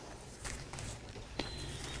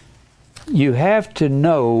 You have to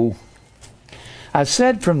know, I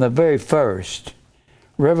said from the very first,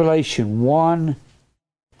 Revelation 1,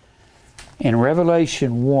 in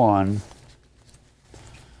Revelation 1,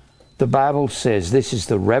 the Bible says this is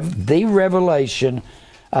the revelation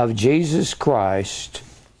of Jesus Christ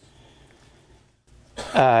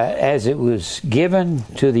as it was given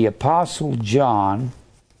to the Apostle John,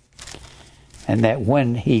 and that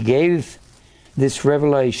when he gave this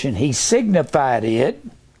revelation, he signified it.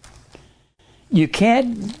 You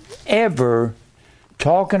can't ever,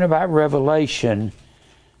 talking about revelation,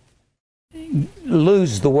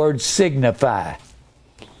 lose the word signify.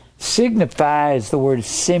 Signify is the word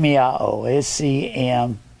semiao,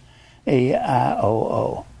 S-E-M-E-I-O-O.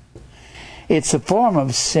 It's a form of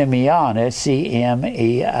semeion,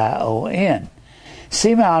 S-E-M-E-I-O-N.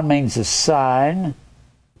 Semeion means a sign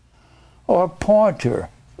or pointer.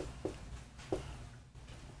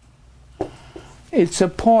 It's a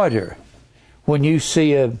pointer. When you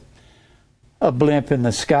see a blimp in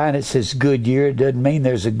the sky and it says Goodyear, it doesn't mean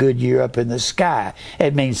there's a Goodyear up in the sky.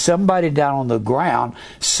 It means somebody down on the ground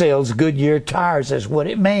sells Goodyear tires. That's what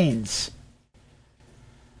it means.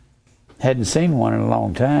 Hadn't seen one in a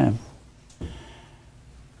long time.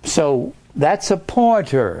 So that's a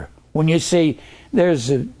pointer. When you see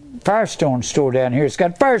there's a Firestone store down here, it's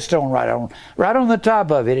got Firestone right on the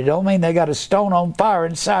top of it. It don't mean they got a stone on fire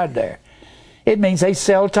inside there. It means they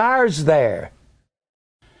sell tires there.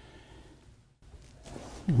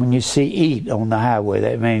 When you see eat on the highway,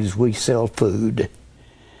 that means we sell food.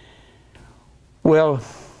 Well,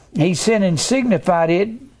 he sent and signified it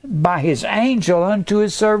by his angel unto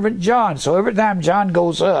his servant John. So every time John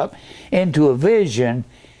goes up into a vision,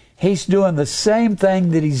 he's doing the same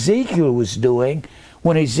thing that Ezekiel was doing.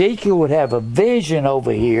 When Ezekiel would have a vision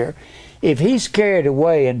over here, if he's carried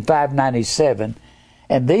away in 597,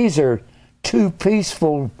 and these are two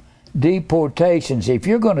peaceful deportations, if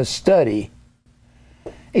you're going to study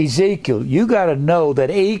Ezekiel, you got to know that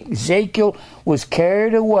Ezekiel was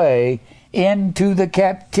carried away into the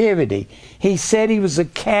captivity. He said he was a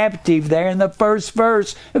captive there in the first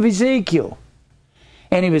verse of Ezekiel.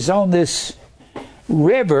 And he was on this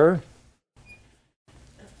river,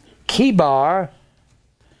 Kibar.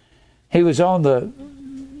 He was one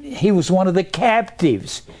of the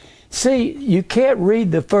captives. See, you can't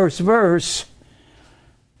read the first verse.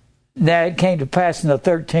 Now it came to pass in the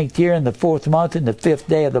 13th year, in the 4th month, in the 5th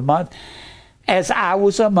day of the month, as I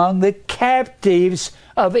was among the captives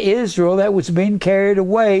of Israel that was being carried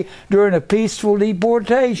away during a peaceful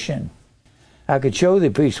deportation. I could show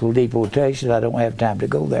the peaceful deportation. I don't have time to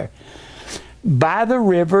go there. By the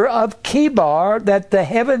river of Kibar, that the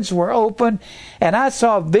heavens were open, and I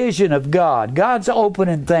saw a vision of God. God's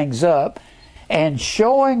opening things up and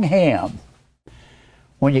showing him.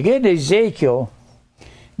 When you get to Ezekiel,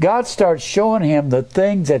 God starts showing him the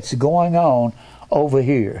things that's going on over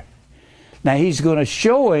here. Now he's going to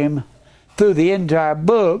show him through the entire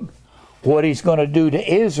book what he's going to do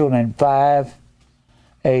to Israel in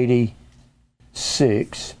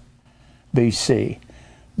 586 BC.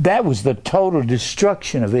 That was the total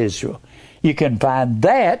destruction of Israel. You can find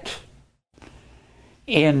that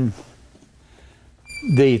in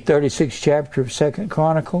the 36th chapter of 2nd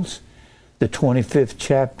Chronicles, the 25th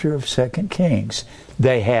chapter of 2nd Kings.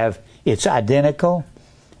 It's identical.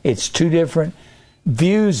 It's two different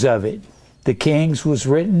views of it. The Kings was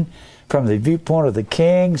written from the viewpoint of the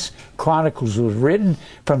kings. Chronicles was written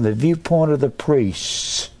from the viewpoint of the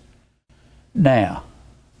priests. Now,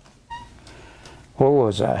 where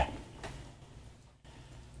was I?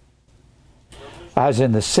 I was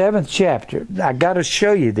in the 7th chapter. I got to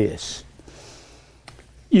show you this.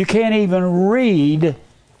 You can't even read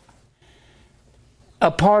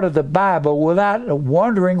a part of the Bible without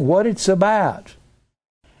wondering what it's about.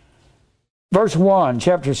 Verse 1,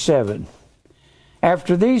 chapter 7.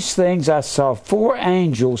 After these things I saw 4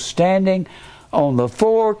 angels standing on the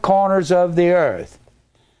 4 corners of the earth.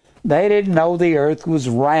 They didn't know the earth was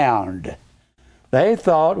round. They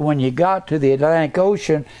thought when you got to the Atlantic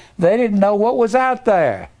Ocean, they didn't know what was out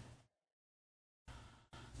there.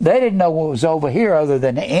 They didn't know what was over here other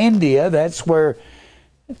than India. That's where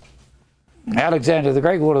Alexander the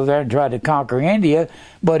Great went over there and tried to conquer India,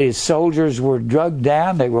 but his soldiers were drugged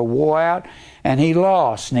down, they were wore out, and he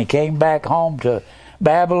lost. And he came back home to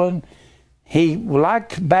Babylon. He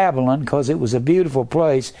liked Babylon because it was a beautiful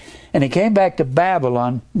place, and he came back to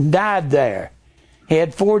Babylon and died there. He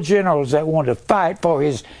had 4 generals that wanted to fight for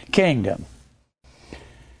his kingdom.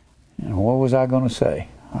 And what was I going to say?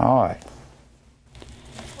 All right.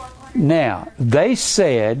 Now, they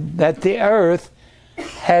said that the earth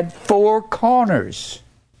had 4 corners.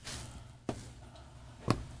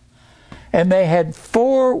 And they had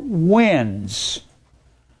 4 winds.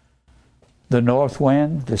 The north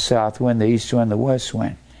wind, the south wind, the east wind, the west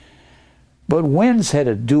wind. But winds had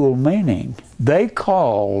a dual meaning. They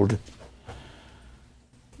called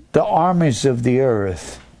the armies of the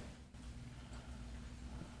earth,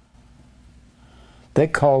 they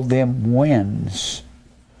called them winds.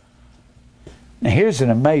 Now here's an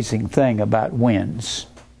amazing thing about winds.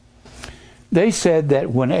 They said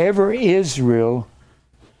that whenever Israel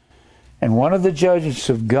and one of the judgments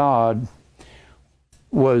of God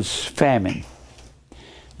was famine,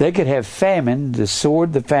 they could have famine, the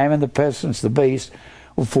sword, the famine, the pestilence, the beast,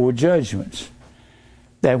 were 4 judgments.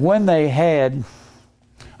 That when they had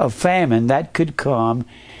a famine, that could come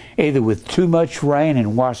either with too much rain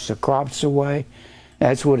and wash the crops away.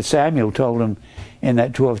 That's what Samuel told them in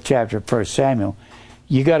that 12th chapter of 1 Samuel.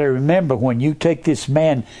 You got to remember, when you take this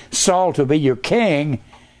man Saul to be your king,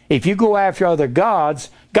 if you go after other gods,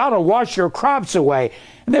 God will wash your crops away.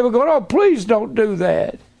 And they were going, oh, please don't do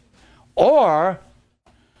that. Or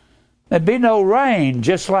there'd be no rain,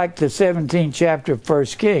 just like the 17th chapter of 1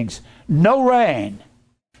 Kings. No rain.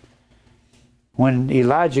 When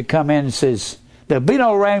Elijah come in and says, there'll be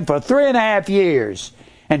no rain for 3.5 years,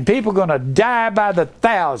 and people are going to die by the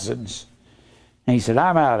thousands. And he said,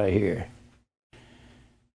 I'm out of here.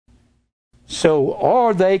 So,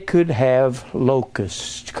 or they could have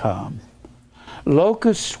locusts come.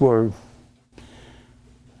 Locusts were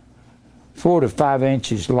 4 to 5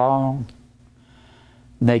 inches long.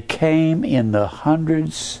 They came in the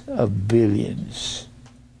hundreds of billions.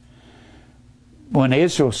 When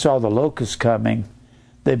Israel saw the locusts coming,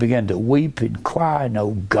 they began to weep and cry,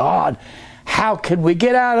 oh God, how can we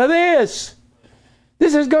get out of this?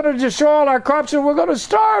 This is going to destroy all our crops and we're going to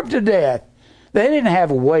starve to death. They didn't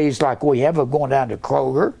have ways like we have of going down to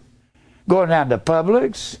Kroger, going down to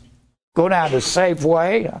Publix, going down to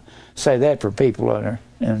Safeway. I say that for people in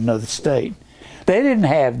another state. They didn't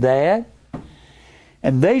have that.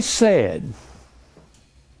 And they said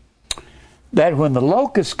that when the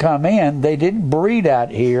locusts come in, they didn't breed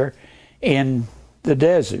out here in the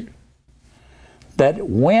desert. That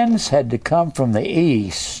winds had to come from the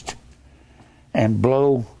east and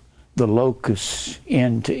blow the locusts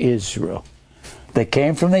into Israel. They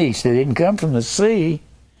came from the east. They didn't come from the sea.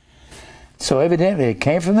 So evidently it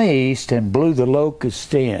came from the east and blew the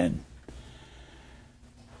locusts in.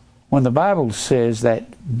 When the Bible says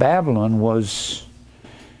that Babylon was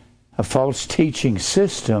a false teaching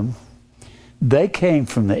system, they came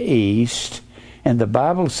from the east, and the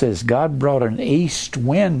Bible says God brought an east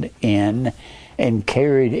wind in and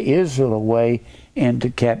carried Israel away into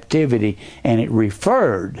captivity, and it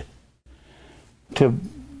referred to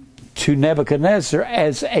Nebuchadnezzar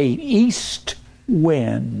as an east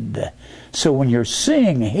wind. So when you're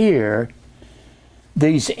seeing here,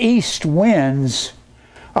 these east winds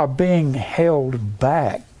are being held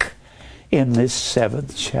back in this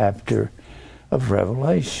 7th chapter of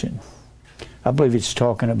Revelation. I believe it's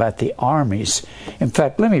talking about the armies. In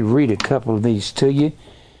fact, let me read a couple of these to you.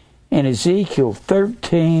 In Ezekiel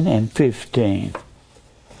 13 and 15.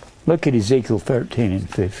 Look at Ezekiel 13 and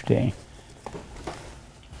 15.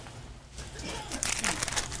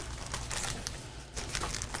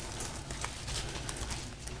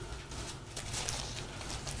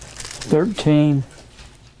 (13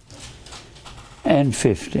 and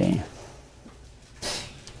 15).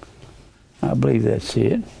 I believe that's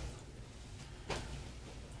it.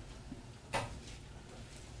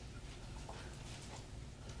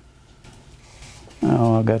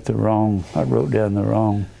 Oh, I got the wrong. I wrote down the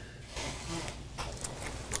wrong.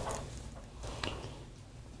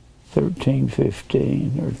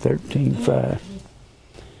 13:15 or 13:5.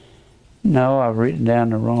 No, I've written down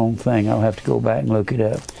the wrong thing. I'll have to go back and look it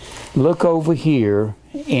up. Look over here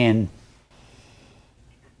in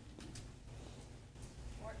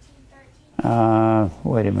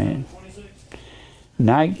wait a minute.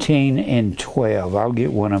 19 and 12. I'll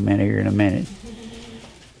get one of them in here in a minute.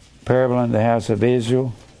 Parable in the house of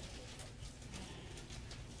Israel.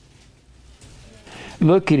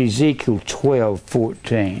 Look at Ezekiel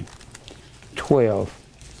 12:14. 12.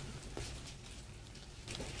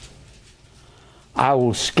 I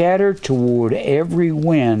will scatter toward every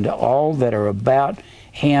wind all that are about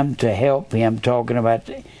him to help him, talking about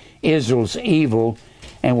Israel's evil,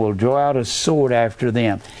 and will draw out a sword after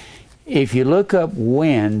them. If you look up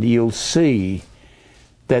wind, you'll see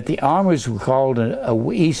that the armies were called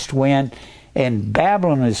a east wind, and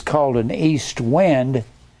Babylon is called an east wind.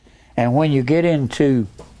 And when you get into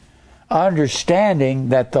understanding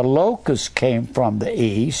that the locust came from the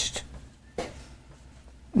east,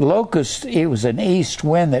 locust, it was an east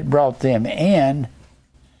wind that brought them in.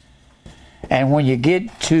 And when you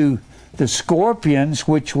get to the scorpions,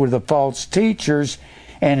 which were the false teachers,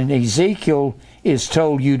 and in Ezekiel is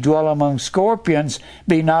told, you dwell among scorpions,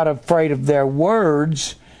 be not afraid of their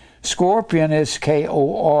words. Scorpion is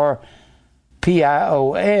Skorpios,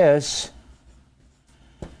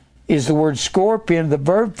 is the word scorpion. The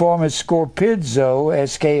verb form is skorpizo,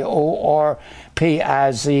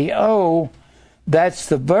 Skorpizo. That's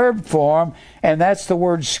the verb form, and that's the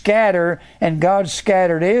word scatter. And God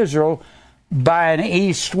scattered Israel by an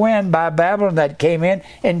east wind, by Babylon that came in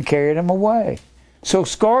and carried them away. So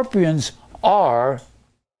scorpions are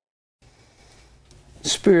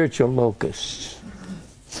spiritual locusts.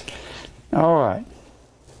 All right.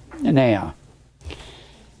 Now,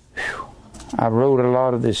 I wrote a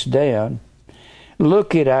lot of this down.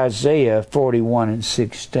 Look at Isaiah 41 and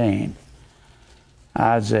 16.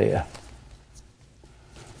 Isaiah.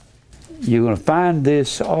 You're going to find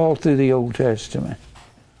this all through the Old Testament.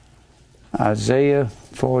 Isaiah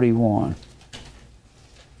 41.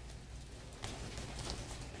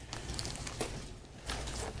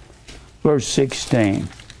 Verse 16.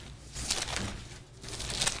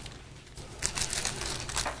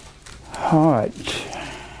 All right.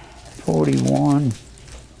 41.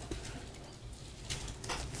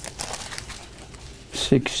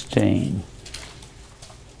 16.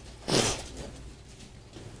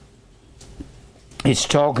 It's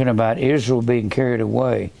talking about Israel being carried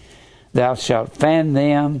away. Thou shalt fan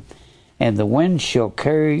them, and the wind shall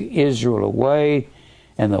carry Israel away,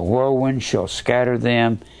 and the whirlwind shall scatter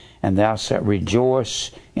them, and thou shalt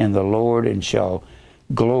rejoice in the Lord, and shall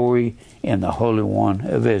glory in the Holy One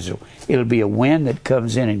of Israel. It'll be a wind that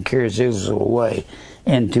comes in and carries Israel away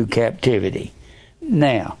into captivity.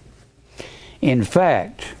 Now, in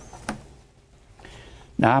fact,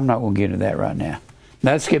 I'm not going to get into that right now.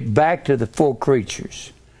 Let's get back to the four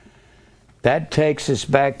creatures. That takes us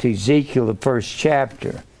back to Ezekiel, the 1st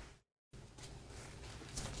chapter.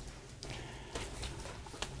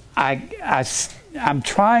 I'm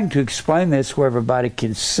trying to explain this where everybody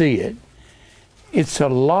can see it. It's a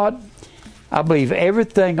lot. I believe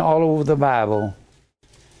everything all over the Bible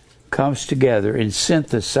comes together and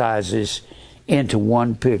synthesizes into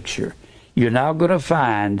one picture. You're now going to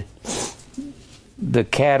find the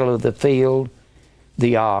cattle of the field,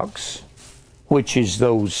 the ox, which is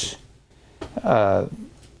those. All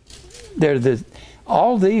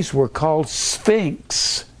these were called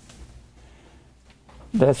Sphinx.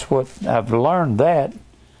 That's what I've learned that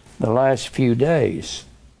the last few days.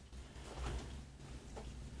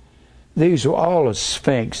 These are all a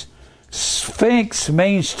Sphinx. Sphinx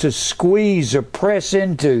means to squeeze or press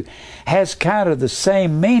into, has kind of the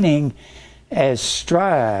same meaning as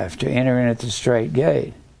strive, to enter in at the straight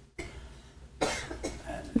gate.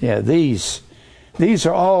 Yeah, these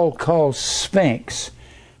are all called Sphinx.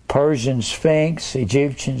 Persian Sphinx,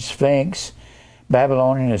 Egyptian Sphinx,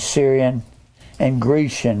 Babylonian, Assyrian, and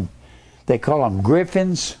Grecian. They call them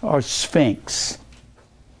griffins or sphinx.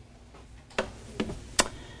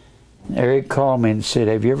 Eric called me and said,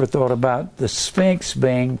 have you ever thought about the sphinx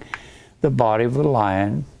being the body of a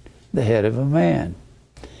lion, the head of a man?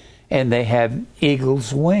 And they have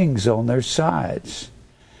eagle's wings on their sides.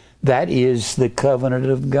 That is the covenant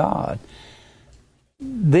of God.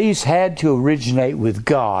 These had to originate with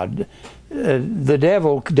God. The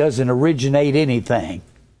devil doesn't originate anything.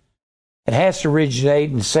 It has to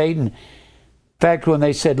originate in Satan. In fact, when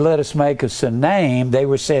they said, let us make us a name, they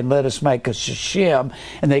were saying, let us make us a Shem.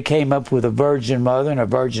 And they came up with a virgin mother and a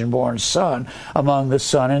virgin-born son among the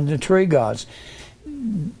sun and the tree gods.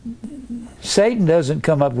 Satan doesn't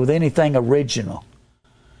come up with anything original.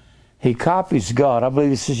 He copies God. I believe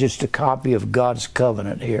this is just a copy of God's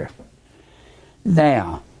covenant here.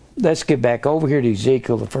 Now, let's get back over here to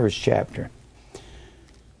Ezekiel, the first chapter.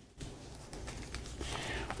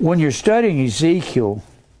 When you're studying Ezekiel,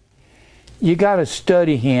 you got to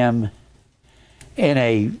study him in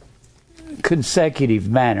a consecutive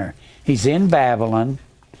manner. He's in Babylon.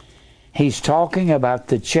 He's talking about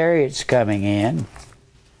the chariots coming in.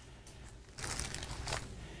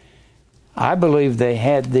 I believe they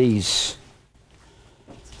had these,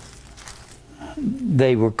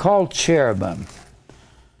 they were called cherubim.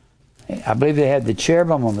 I believe they had the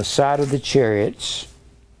cherubim on the side of the chariots,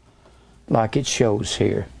 like it shows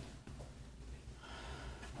here.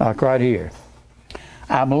 Like right here.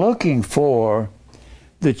 I'm looking for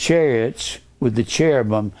the chariots with the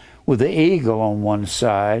cherubim, with the eagle on one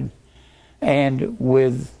side, and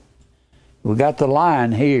we got the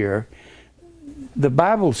lion here. The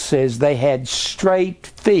Bible says they had straight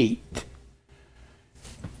feet.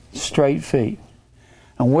 Straight feet.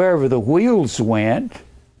 And wherever the wheels went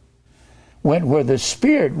where the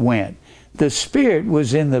Spirit went. The Spirit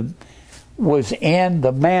was in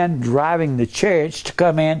the man driving the chariots to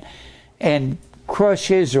come in and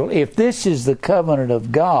crush Israel. If this is the covenant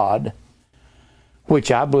of God,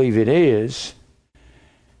 which I believe it is,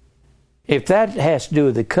 if that has to do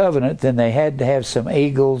with the covenant, then they had to have some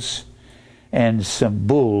eagles and some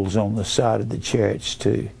bulls on the side of the chariots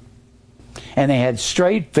too. And they had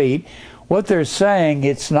straight feet. What they're saying,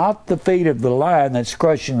 it's not the feet of the lion that's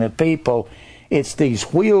crushing the people, it's these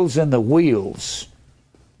wheels in the wheels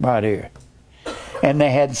right here. And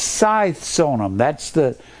they had scythes on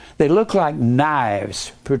them. They look like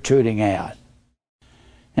knives protruding out.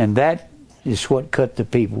 And that is what cut the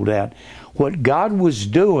people down. What God was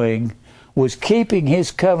doing was keeping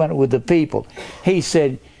his covenant with the people. He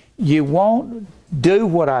said, you won't do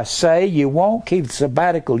what I say. You won't keep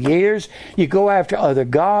sabbatical years. You go after other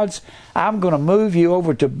gods. I'm going to move you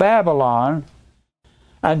over to Babylon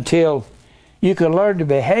until you can learn to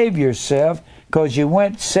behave yourself, because you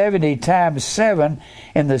went 70 times 7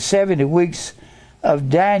 in the 70 weeks of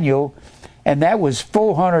Daniel, and that was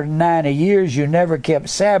 490 years. You never kept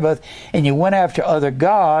Sabbath, and you went after other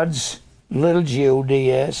gods, little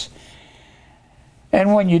G-O-D-S.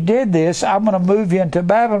 And when you did this, I'm going to move you into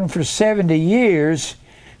Babylon for 70 years,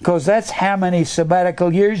 because that's how many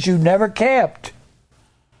sabbatical years you never kept.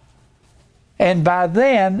 And by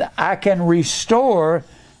then, I can restore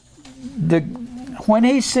when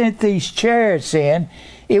he sent these chariots in,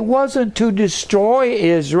 it wasn't to destroy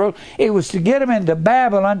Israel. It was to get them into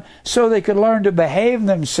Babylon so they could learn to behave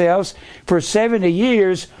themselves for 70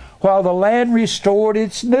 years while the land restored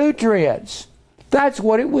its nutrients. That's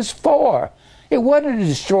what it was for. It wasn't to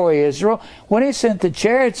destroy Israel. When he sent the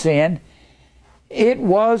chariots in, it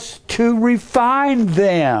was to refine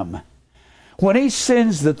them. When he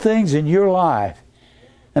sends the things in your life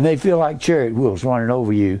and they feel like chariot wheels running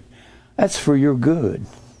over you, that's for your good.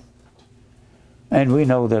 And we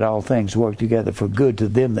know that all things work together for good to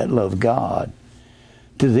them that love God,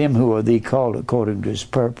 to them who are called according to his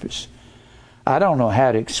purpose. I don't know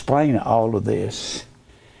how to explain all of this.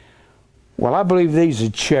 Well, I believe these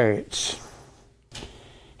are chariots.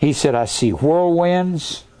 He said, I see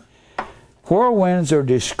whirlwinds. Whirlwinds are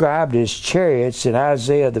described as chariots in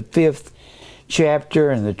Isaiah the 5th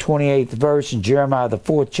chapter and the 28th verse, and Jeremiah the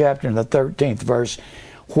 4th chapter and the 13th verse.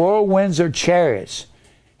 Whirlwinds are chariots.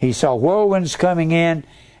 He saw whirlwinds coming in,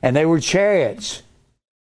 and they were chariots.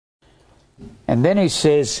 And then he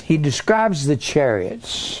says, he describes the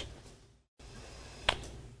chariots.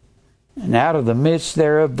 And out of the midst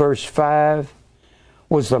thereof, verse 5,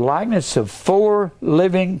 was the likeness of 4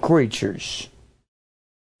 living creatures.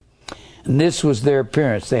 And this was their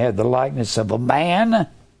appearance. They had the likeness of a man.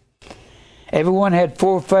 Everyone had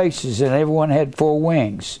 4 faces, and everyone had 4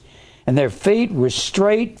 wings. And their feet were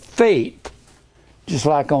straight feet, just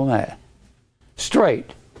like on that.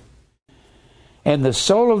 Straight. And the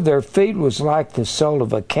sole of their feet was like the sole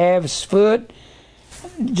of a calf's foot,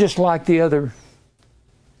 just like the other,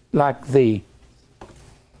 like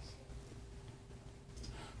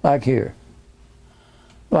here,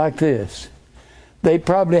 like this. They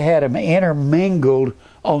probably had them intermingled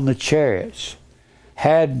on the chariots.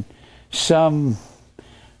 Had some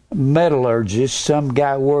metallurgist, some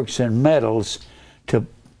guy works in metals, to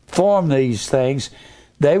form these things.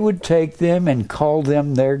 They would take them and call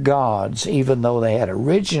them their gods, even though they had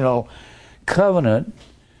original covenant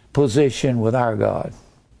position with our God.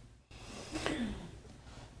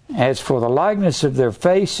 As for the likeness of their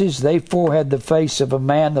faces, they four had the face of a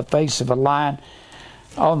man, the face of a lion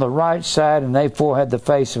on the right side, and they four had the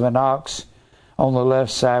face of an ox on the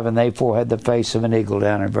left side, and they four had the face of an eagle,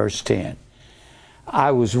 down in verse 10.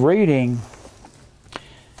 I was reading,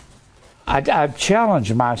 I've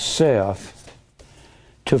challenged myself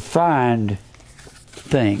to find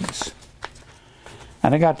things.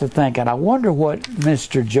 And I got to thinking, I wonder what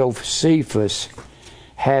Mr. Josephus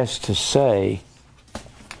has to say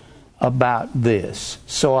about this.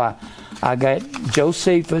 So I got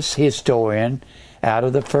Josephus, historian, out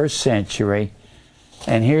of the 1st century,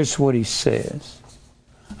 and here's what he says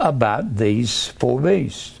about these 4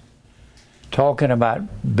 beasts. Talking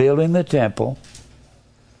about building the temple,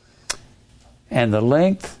 and the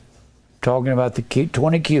length, talking about the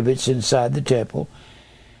 20 cubits inside the temple,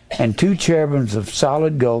 and 2 cherubims of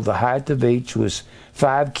solid gold. The height of each was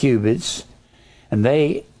 5 cubits, and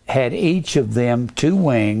they had each of them 2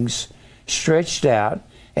 wings stretched out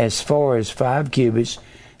as far as 5 cubits.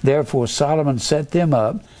 Therefore Solomon set them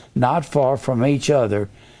up not far from each other,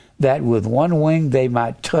 that with one wing they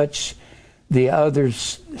might touch the other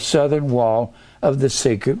southern wall of the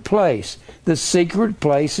secret place. The secret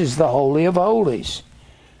place is the Holy of Holies.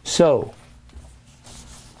 So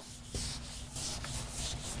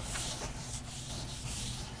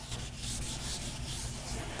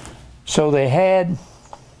they had,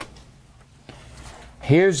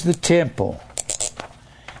 here's the temple.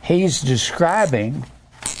 He's describing,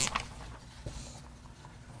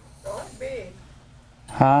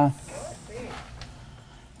 well,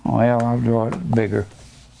 I'll draw it bigger.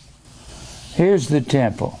 Here's the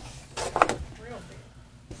temple.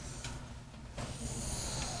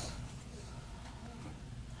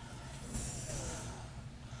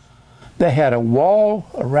 They had a wall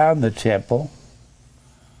around the temple.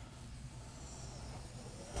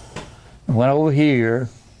 Went over here,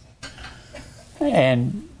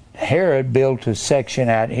 and Herod built a section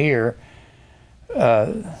out here,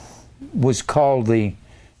 was called the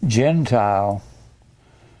Gentile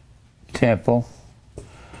temple,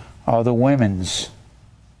 or the women's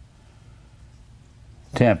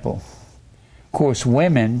temple. Of course,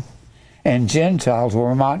 women and Gentiles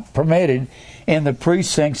were not permitted in the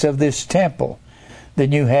precincts of this temple.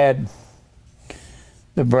 Then you had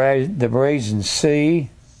the brazen sea,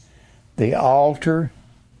 the altar,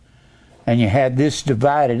 and you had this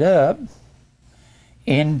divided up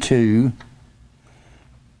into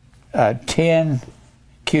 10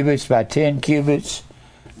 cubits by 10 cubits,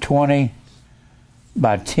 20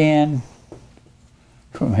 by 10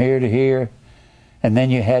 from here to here. And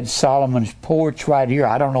then you had Solomon's porch right here.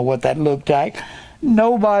 I don't know what that looked like.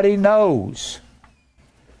 Nobody knows.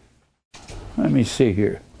 Let me see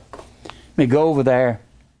here. Let me go over there.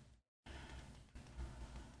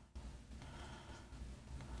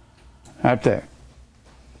 Right there.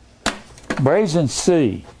 Brazen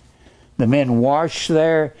Sea. The men washed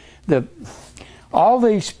there. All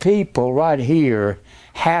these people right here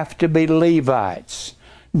have to be Levites.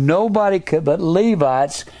 Nobody but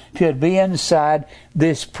Levites could be inside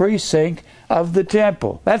this precinct of the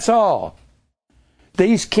temple. That's all.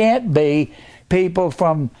 These can't be people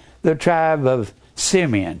from the tribe of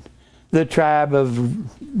Simeon, the tribe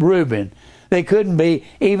of Reuben. They couldn't be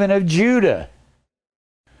even of Judah.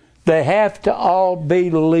 They have to all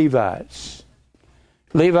be Levites.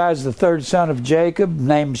 Levi is the 3rd son of Jacob.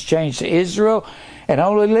 Name's changed to Israel. And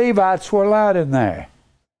only Levites were allowed in there.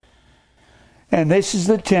 And this is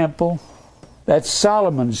the temple. That's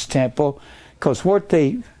Solomon's temple. Because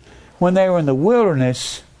when they were in the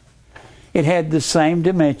wilderness, it had the same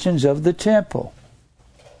dimensions of the temple.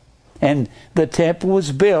 And the temple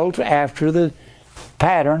was built after the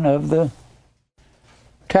pattern of the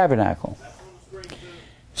tabernacle.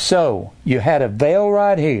 So, you had a veil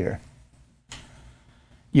right here.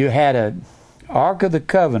 You had an Ark of the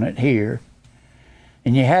Covenant here.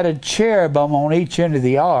 And you had a cherubim on each end of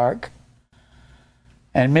the ark.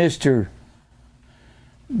 And Mr.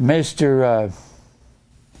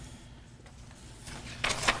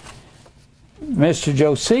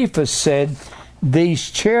 Josephus said these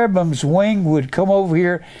cherubim's wing would come over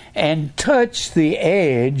here and touch the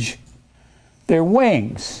edge, their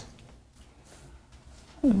wings.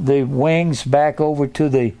 The wings back over to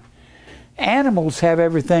the animals have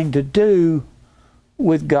everything to do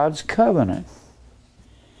with God's covenant.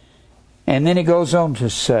 And then he goes on to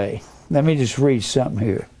say, let me just read something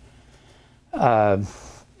here.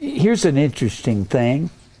 Here's an interesting thing.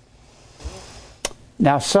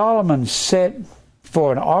 Now Solomon set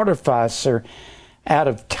for an artificer out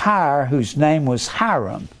of Tyre whose name was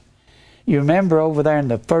Hiram. You remember over there in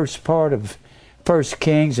the first part of 1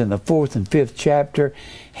 Kings in the 4th and 5th chapter,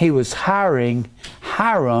 he was hiring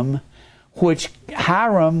Hiram, which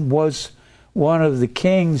Hiram was one of the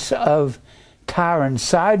kings of Tyre and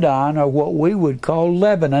Sidon, or what we would call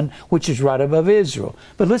Lebanon, which is right above Israel.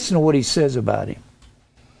 But listen to what he says about him.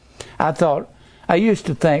 I used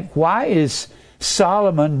to think, why is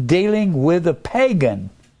Solomon dealing with a pagan?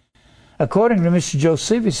 According to Mr.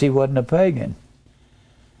 Josephus, he wasn't a pagan.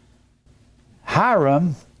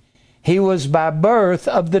 Hiram, he was by birth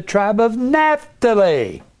of the tribe of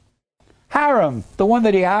Naphtali. Hiram, the one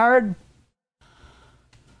that he hired,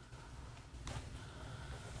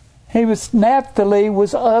 Naphtali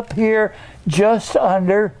was up here just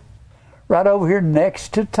under, right over here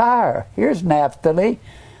next to Tyre. Here's Naphtali.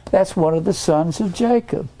 That's one of the sons of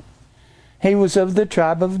Jacob. He was of the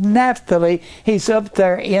tribe of Naphtali. He's up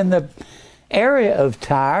there in the area of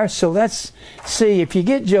Tyre. So see, if you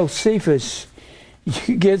get Josephus,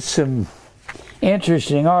 you get some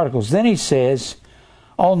interesting articles. Then he says,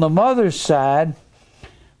 on the mother's side,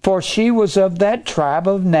 for she was of that tribe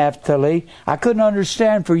of Naphtali. I couldn't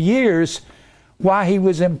understand for years why he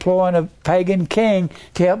was employing a pagan king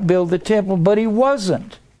to help build the temple, but he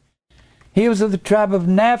wasn't. He was of the tribe of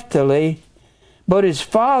Naphtali, but his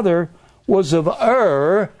father was of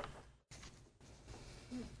Ur.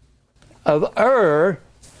 Ur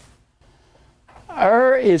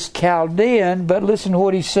is Chaldean, but listen to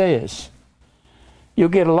what he says. You'll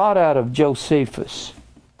get a lot out of Josephus.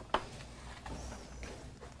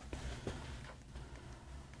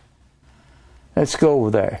 Let's go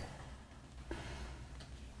over there.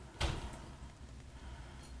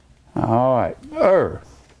 All right. Ur.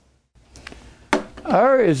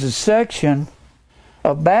 Ur is a section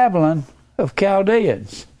of Babylon of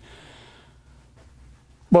Chaldeans.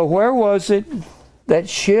 But where was it that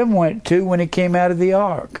Shem went to when he came out of the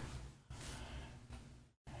ark?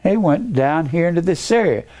 He went down here into this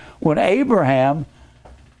area. When Abraham,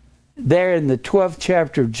 there in the 12th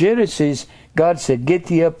chapter of Genesis, God said, get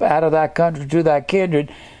thee up out of thy country to thy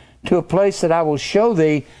kindred, to a place that I will show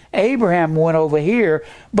thee. Abraham went over here,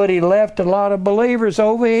 but he left a lot of believers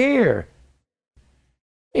over here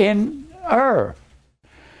in Ur.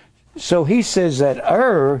 So he says that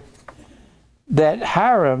Ur, that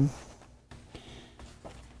Hiram,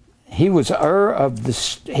 his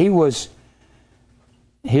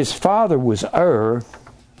father was Ur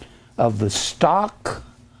of the stock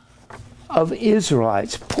of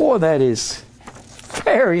Israelites. Boy, that is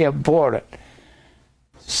very important.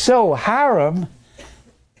 So Hiram,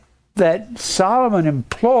 that Solomon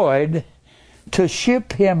employed to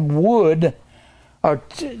ship him wood or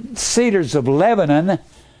cedars of Lebanon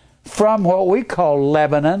from what we call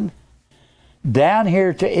Lebanon down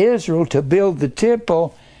here to Israel to build the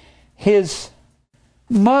temple, his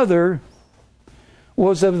mother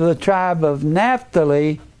was of the tribe of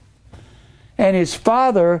Naphtali, and his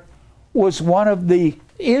father was one of the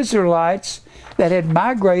Israelites that had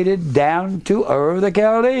migrated down to Ur of the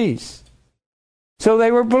Chaldees. So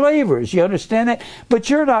they were believers. You understand that? But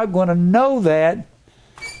you're not going to know that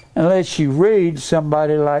unless you read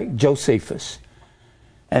somebody like Josephus.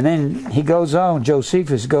 And then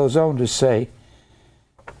Josephus goes on to say,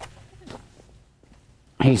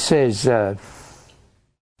 he says,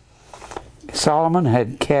 Solomon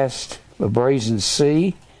had cast a brazen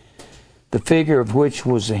sea, the figure of which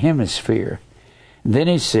was a hemisphere. And then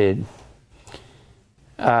he said,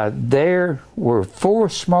 there were 4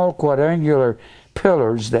 small quadrangular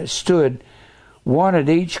pillars that stood one at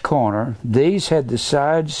each corner. These had the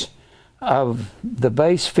sides of the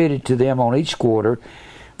base fitted to them on each quarter.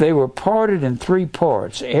 They were parted in 3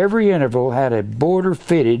 parts. Every interval had a border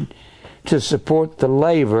fitted to support the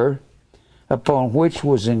laver, upon which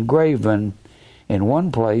was engraven in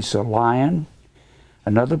one place a lion,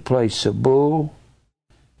 another place a bull,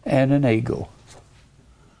 and an eagle.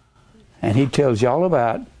 And he tells you all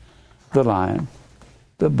about the lion,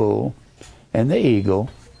 the bull, and the eagle,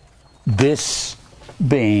 this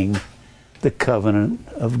being the covenant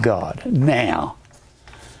of God. Now,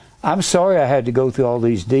 I'm sorry I had to go through all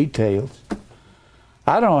these details.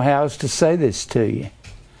 I don't know how else to say this to you.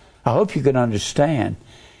 I hope you can understand.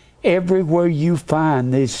 Everywhere you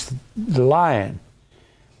find this lion,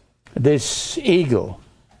 this eagle,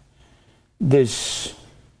 this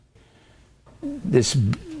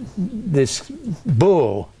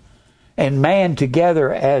bull, and man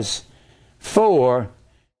together as four,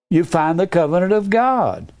 you find the covenant of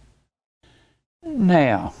God.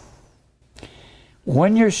 Now,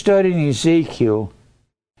 when you're studying Ezekiel,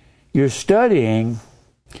 you're studying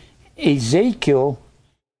Ezekiel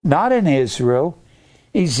not in Israel.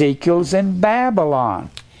 Ezekiel's in Babylon.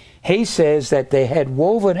 He says that they had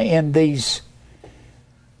woven in the,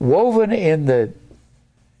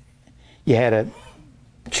 you had a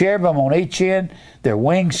cherubim on each end, their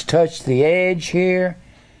wings touched the edge here,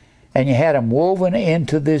 and you had them woven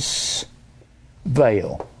into this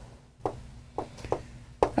veil.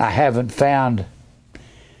 I haven't found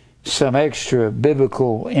some extra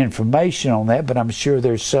biblical information on that, but I'm sure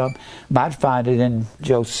there's some. Might find it in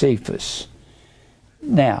Josephus.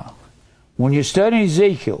 Now, when you study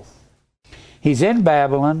Ezekiel, he's in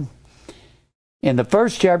Babylon. In the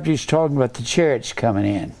first chapter, he's talking about the chariots coming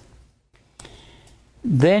in.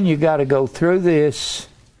 Then you got to go through this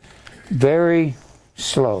very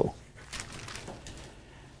slow.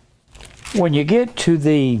 When you get to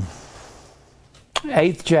the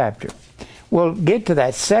 8th chapter, we'll get to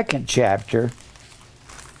that 2nd chapter.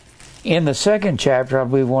 In the 2nd chapter, I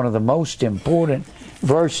believe one of the most important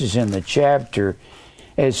verses in the chapter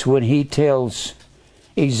is when he tells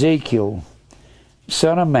Ezekiel,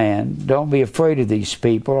 "Son of man, don't be afraid of these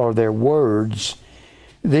people or their words.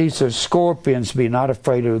 These are scorpions, be not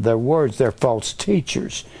afraid of their words. They're false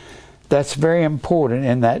teachers." That's very important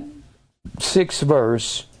in that 6th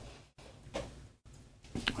verse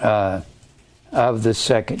of the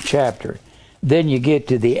 2nd chapter. Then you get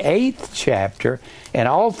to the 8th chapter, and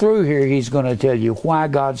all through here he's going to tell you why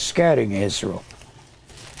God's scattering Israel.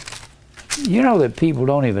 You know that people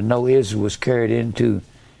don't even know Israel was carried into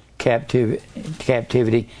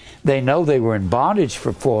captivity. They know they were in bondage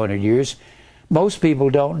for 400 years. Most people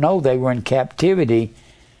don't know they were in captivity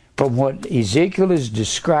from what Ezekiel is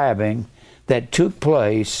describing that took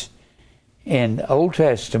place in the Old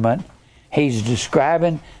Testament. He's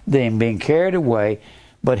describing them being carried away,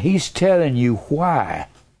 but he's telling you why.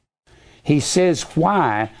 He says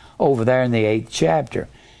why over there in the 8th chapter.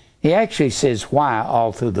 He actually says why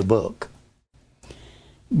all through the book.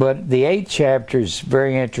 But the 8th chapter is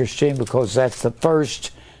very interesting because that's the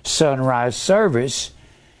first sunrise service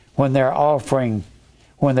when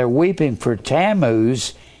they're weeping for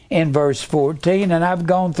Tammuz in verse 14. And I've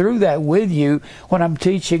gone through that with you when I'm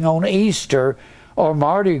teaching on Easter or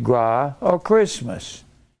Mardi Gras or Christmas.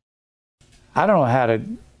 I don't know how to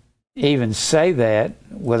even say that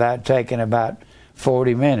without taking about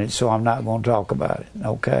 40 minutes, so I'm not going to talk about it,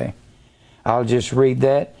 okay? I'll just read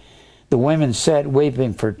that. The women sat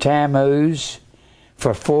weeping for Tammuz.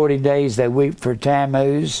 For 40 days they weep for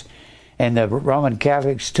Tammuz. And the Roman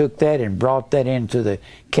Catholics took that and brought that into the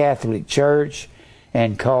Catholic Church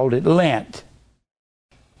and called it Lent.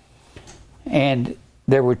 And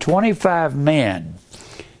there were 25 men.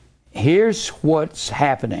 Here's what's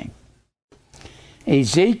happening.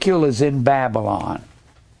 Ezekiel is in Babylon.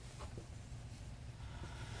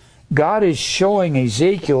 God is showing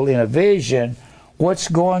Ezekiel in a vision what's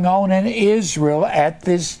going on in Israel at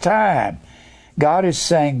this time. God is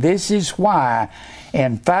saying, this is why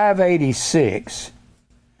in 586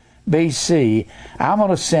 BC, I'm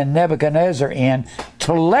going to send Nebuchadnezzar in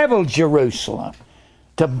to level Jerusalem,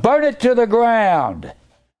 to burn it to the ground,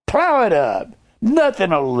 plow it up.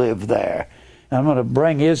 Nothing will live there. I'm going to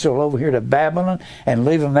bring Israel over here to Babylon and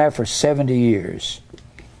leave them there for 70 years.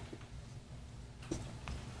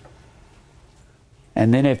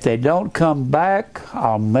 And then if they don't come back,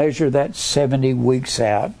 I'll measure that 70 weeks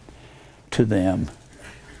out to them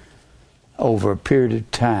over a period of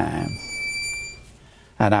time.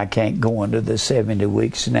 And I can't go into the 70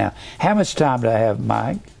 weeks now. How much time do I have,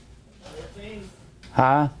 Mike? 14.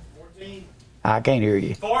 Huh? 14. I can't hear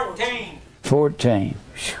you. 14. 14.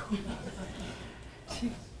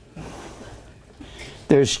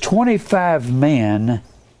 There's 25 men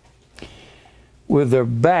with their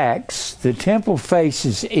backs. The temple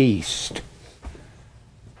faces east.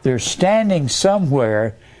 They're standing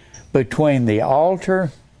somewhere between the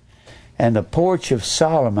altar and the porch of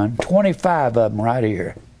Solomon, 25 of them right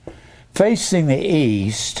here, facing the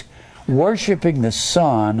east, worshiping the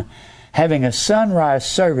sun, having a sunrise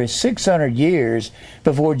service 600 years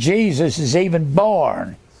before Jesus is even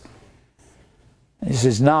born. This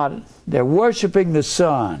is not, they're worshiping the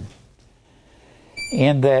sun.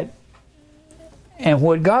 In that, and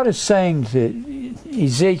what God is saying to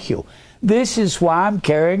Ezekiel, This is why I'm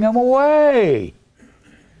carrying them away.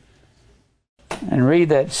 And read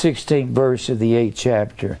that 16th verse of the 8th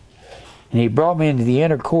chapter. And he brought me into the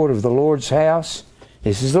inner court of the Lord's house.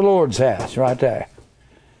 This is the Lord's house right there.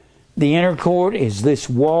 The inner court is this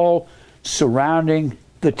wall surrounding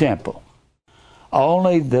the temple.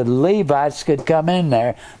 Only the Levites could come in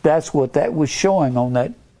there. That's what that was showing on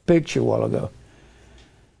that picture a while ago.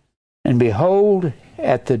 And behold,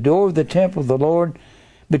 at the door of the temple of the Lord,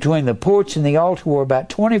 between the porch and the altar were about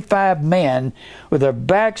 25 men with their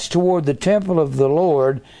backs toward the temple of the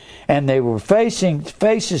Lord, and they were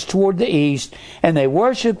faces toward the east, and they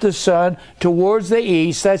worshiped the sun towards the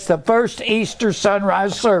east. That's the first Easter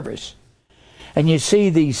sunrise service. And you see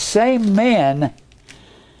these same men,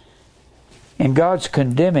 and God's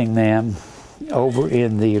condemning them over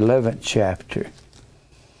in the 11th chapter.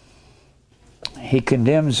 He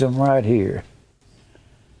condemns them right here.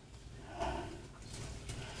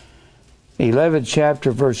 11th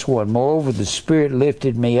chapter, verse 1. Moreover, the Spirit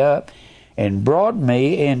lifted me up and brought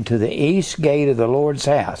me into the east gate of the Lord's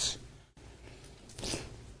house.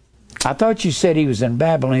 I thought you said he was in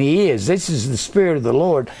Babylon. He is. This is the Spirit of the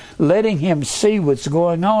Lord letting him see what's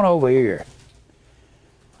going on over here.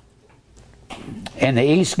 And the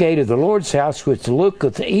east gate of the Lord's house, which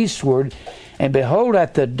looketh eastward, and behold,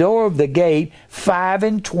 at the door of the gate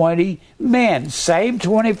 25 men, same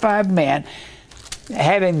 25 men,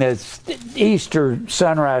 having the Easter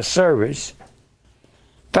sunrise service,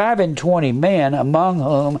 25 men, among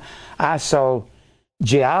whom I saw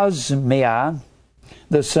Jaazmiah,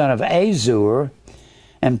 the son of Azur,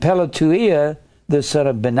 and Pelatuiah, the son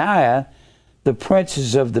of Benaiah, the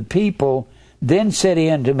princes of the people. Then said he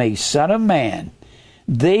unto me, Son of man,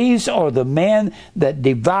 these are the men that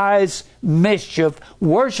devise mischief,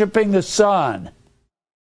 worshiping the sun,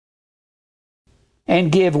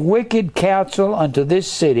 and give wicked counsel unto this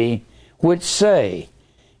city, which say,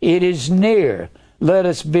 It is near, let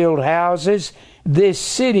us build houses. This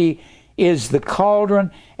city is the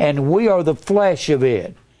cauldron, and we are the flesh of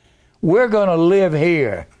it. We're going to live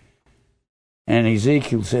here. And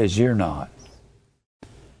Ezekiel says, You're not.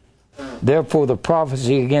 Therefore the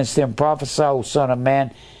prophecy against them, prophesy, O Son of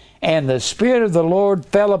Man, and the Spirit of the Lord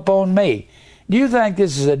fell upon me. Do you think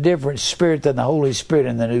this is a different spirit than the Holy Spirit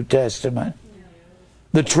in the New Testament?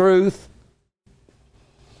 The truth.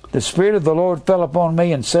 The Spirit of the Lord fell upon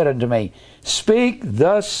me and said unto me, Speak,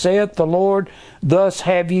 thus saith the Lord, thus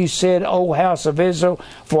have you said, O house of Israel,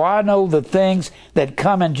 for I know the things that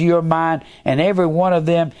come into your mind, and every one of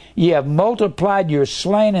them ye have multiplied your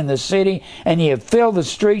slain in the city, and ye have filled the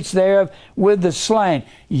streets thereof with the slain.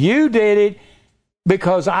 You did it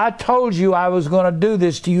because I told you I was going to do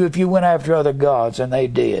this to you if you went after other gods, and they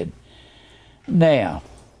did. Now,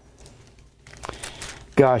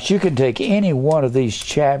 gosh, you can take any one of these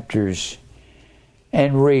chapters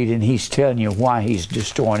and read, and he's telling you why he's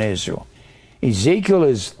destroying Israel. Ezekiel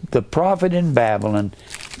is the prophet in Babylon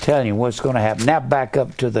telling you what's going to happen. Now back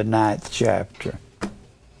up to the 9th chapter.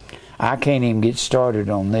 I can't even get started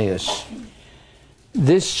on this.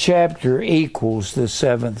 This chapter equals the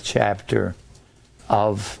 7th chapter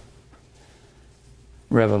of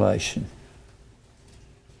Revelation.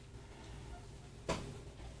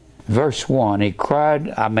 Verse 1, he cried,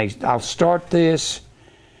 I'll start this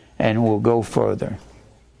and we'll go further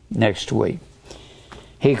next week.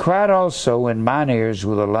 He cried also in mine ears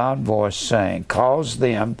with a loud voice, saying, Cause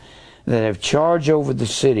them that have charge over the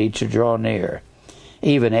city to draw near,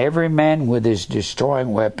 even every man with his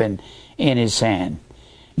destroying weapon in his hand.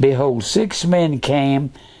 Behold, 6 men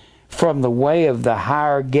came from the way of the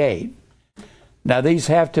higher gate. Now these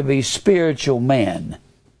have to be spiritual men,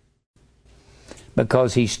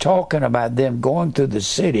 because he's talking about them going through the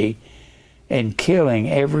city and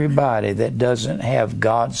killing everybody that doesn't have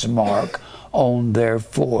God's mark on their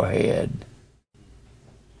forehead.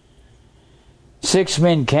 6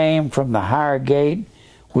 men came from the higher gate,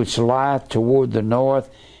 which lieth toward the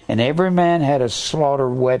north, and every man had a slaughter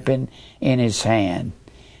weapon in his hand.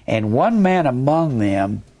 And one man among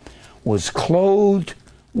them was clothed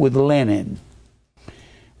with linen.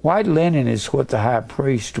 White linen is what the high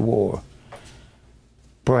priest wore.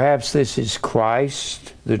 Perhaps this is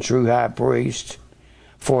Christ, the true high priest,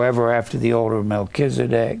 forever after the order of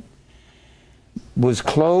Melchizedek, was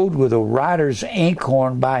clothed with a writer's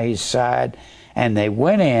inkhorn by his side, and they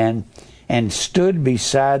went in and stood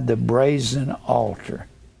beside the brazen altar.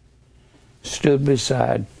 Stood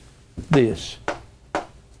beside this.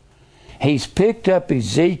 He's picked up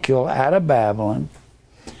Ezekiel out of Babylon.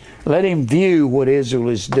 Let him view what Israel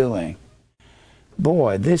is doing.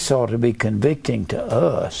 Boy, this ought to be convicting to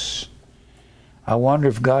us. I wonder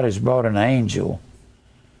if God has brought an angel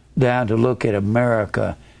down to look at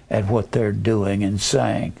America, at what they're doing and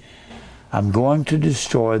saying, I'm going to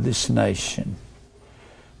destroy this nation,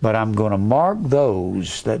 but I'm going to mark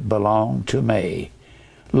those that belong to me.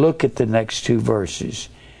 Look at the next two verses.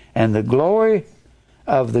 And the glory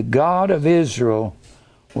of the God of Israel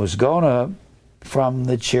was gone up from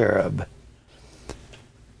the cherub.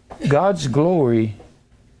 God's glory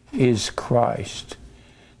is Christ.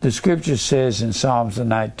 The scripture says in Psalms the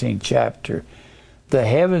 19th chapter, the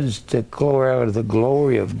heavens declare the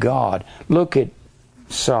glory of God. Look at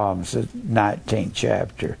Psalms the 19th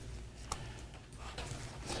chapter.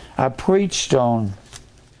 I preached on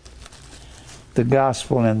the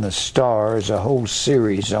gospel in the stars, a whole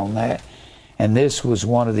series on that, and this was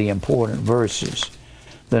one of the important verses.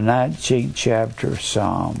 The 19th chapter of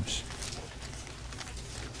Psalms.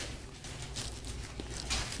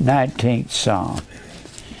 19th Psalm.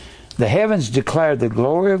 The heavens declare the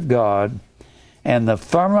glory of God, and the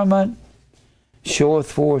firmament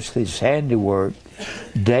showeth forth his handiwork.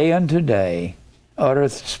 Day unto day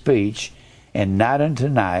uttereth speech, and night unto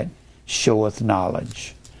night showeth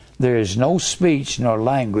knowledge. There is no speech nor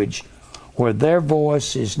language where their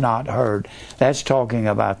voice is not heard. That's talking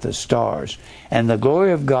about the stars. And the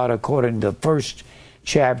glory of God, according to the first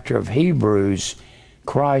chapter of Hebrews,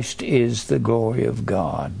 Christ is the glory of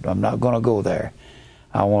God. I'm not going to go there.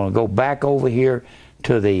 I want to go back over here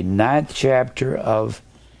to the 9th chapter of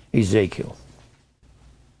Ezekiel.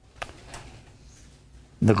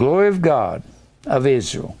 The glory of God of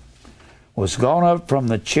Israel was gone up from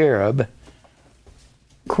the cherub.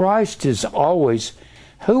 Christ is always...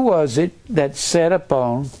 Who was it that sat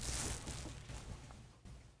upon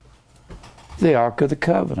the Ark of the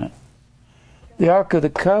Covenant? The Ark of the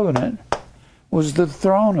Covenant was the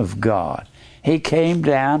throne of God. He came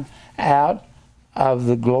down out of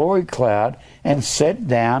the glory cloud and sat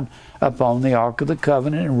down upon the Ark of the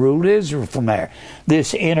Covenant and ruled Israel from there.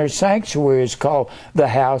 This inner sanctuary is called the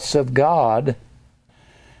house of God.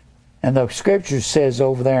 And the scripture says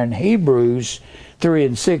over there in Hebrews 3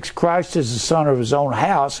 and 6, Christ is the son of his own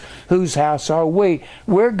house. Whose house are we?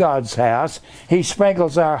 We're God's house. He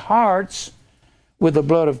sprinkles our hearts with the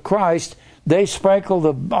blood of Christ. They sprinkle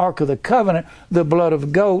the Ark of the Covenant, the blood of a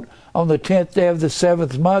goat, on the 10th day of the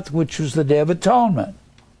 7th month, which was the Day of Atonement.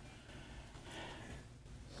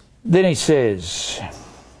 Then he says,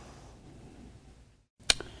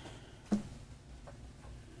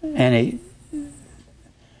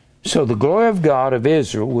 so the glory of God of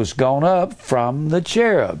Israel was gone up from the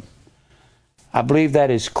cherub. I believe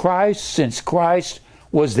that is Christ, since Christ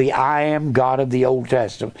was the I am God of the Old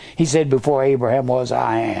Testament. He said before Abraham was,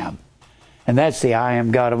 I am. And that's the I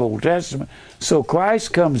am God of Old Testament. So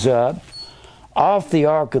Christ comes up off the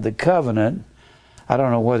Ark of the Covenant. I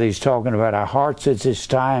don't know whether he's talking about our hearts at this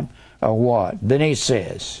time or what. Then he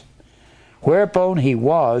says, whereupon he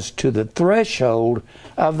was to the threshold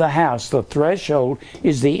of the house. The threshold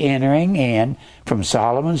is the entering in from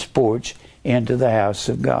Solomon's porch into the house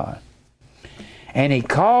of God. And he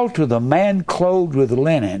called to the man clothed with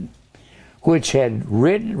linen, which had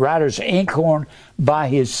writer's inkhorn by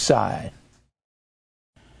his side.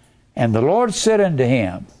 And the Lord said unto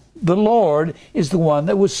him, the Lord is the one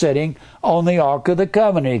that was sitting on the Ark of the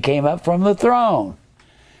Covenant. He came up from the throne.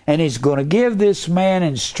 And he's going to give this man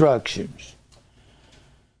instructions.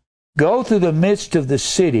 Go through the midst of the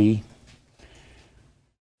city.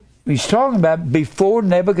 He's talking about before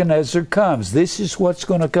Nebuchadnezzar comes. This is what's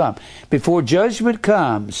going to come. Before judgment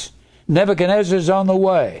comes, Nebuchadnezzar's on the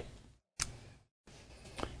way.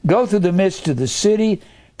 Go through the midst of the city,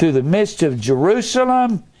 through the midst of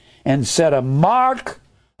Jerusalem, and set a mark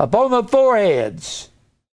upon the foreheads.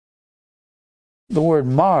 The word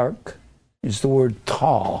mark is the word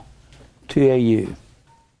Tau, T-A-U.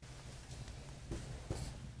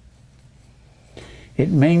 It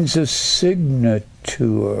means a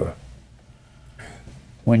signature.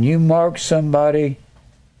 When you mark somebody,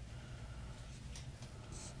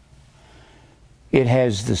 it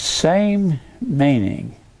has the same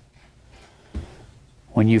meaning.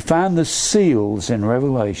 When you find the seals in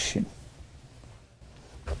Revelation,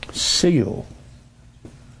 seal,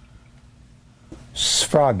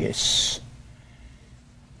 Sphinx,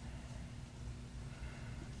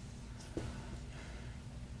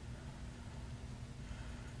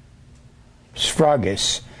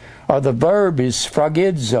 Sphinx, or the verb is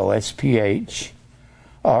sphragizo, S-P-H-R-A-G-I-Z-O.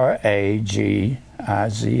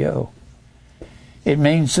 It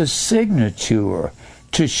means a signature,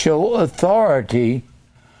 to show authority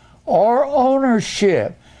or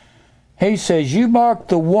ownership. He says, you mark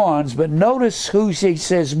the ones, but notice who he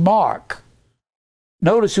says mark.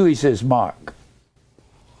 Notice who he says mark.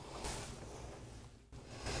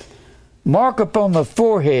 Mark upon the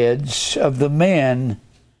foreheads of the men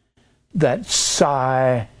that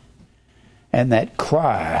sigh and that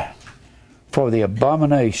cry for the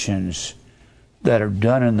abominations that are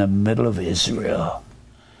done in the middle of Israel.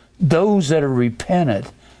 Those that are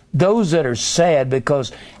repentant, those that are sad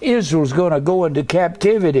because Israel's going to go into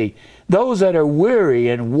captivity, those that are weary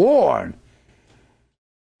and worn,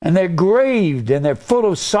 and they're grieved and they're full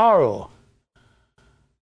of sorrow.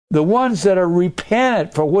 The ones that are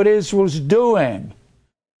repentant for what Israel's doing.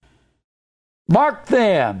 Mark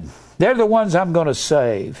them. They're the ones I'm going to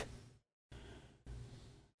save.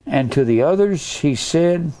 And to the others he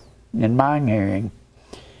said in mine hearing,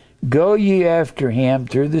 go ye after him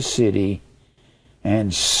through the city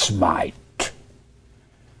and smite.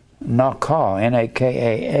 Nakah,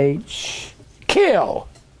 N-A-K-A-H, kill.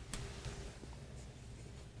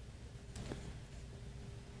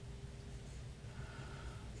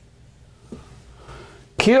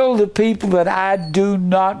 Kill the people that I do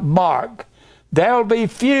not mark. There'll be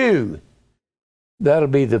few. That'll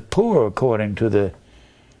be the poor, according to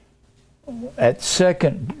at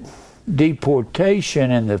second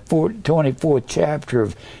deportation in the 24th chapter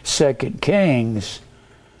of 2 Kings.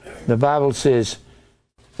 The Bible says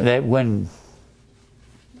that when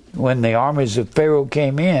the armies of Pharaoh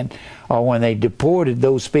came in, or when they deported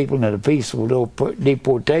those people into the peaceful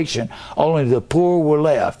deportation, only the poor were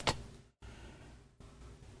left.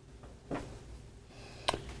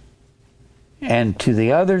 And to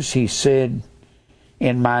the others he said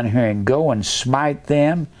in mine hearing, go and smite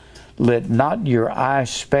them, let not your eye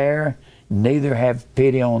spare, neither have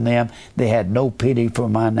pity on them. They had no pity for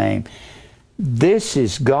my name. This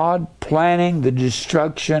is God planning the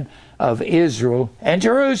destruction of Israel and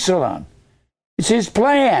Jerusalem. It's his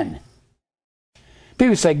plan.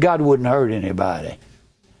 People say God wouldn't hurt anybody.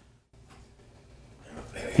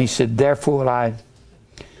 He said, therefore I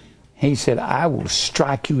will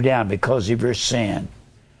strike you down because of your sin.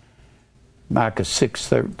 Micah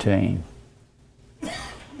 6:13.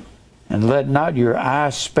 And let not your eye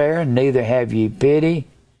spare, neither have ye pity.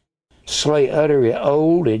 Slay utterly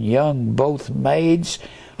old and young, both maids,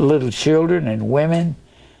 little children and women,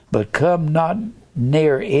 but come not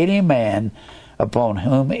near any man upon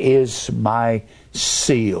whom is my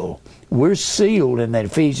seal. We're sealed in that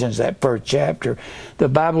Ephesians, that first chapter. The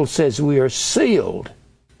Bible says we are sealed.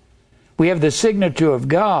 We have the signature of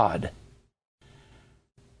God.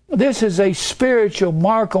 This is a spiritual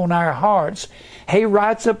mark on our hearts. He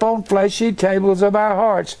writes upon fleshy tables of our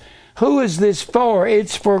hearts. Who is this for?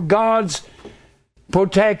 It's for God's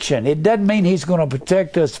protection. It doesn't mean he's going to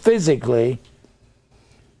protect us physically.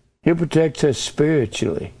 He'll protect us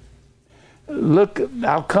spiritually. Look,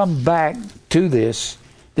 I'll come back to this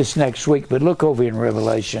next week, but look over in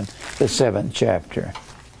Revelation, the 7th chapter.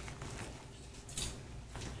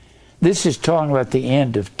 This is talking about the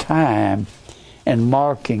end of time and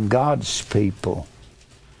marking God's people.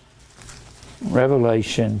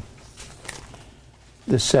 Revelation,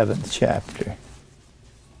 the 7th chapter.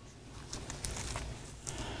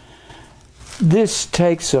 This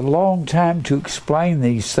takes a long time to explain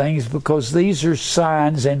these things because these are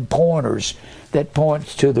signs and pointers that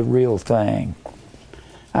points to the real thing.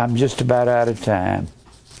 I'm just about out of time.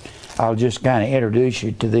 I'll just kind of introduce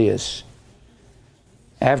you to this.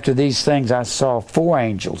 After these things I saw 4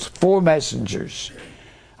 angels, 4 messengers.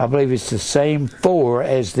 I believe it's the same 4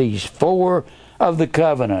 as these 4 of the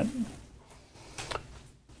covenant.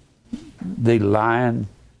 The lion,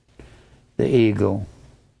 the eagle,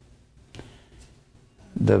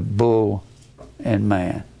 the bull, and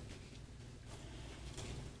man.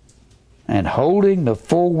 And holding the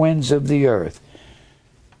 4 winds of the earth.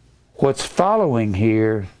 What's following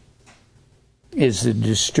here is the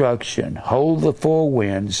destruction. Hold the 4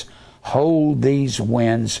 winds. Hold these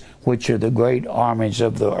winds, which are the great armies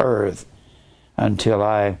of the earth, until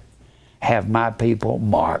I have my people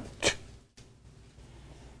marked.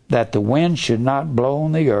 That the wind should not blow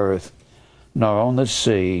on the earth, nor on the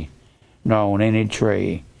sea, nor on any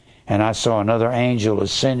tree. And I saw another angel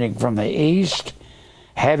ascending from the east,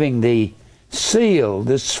 having the seal,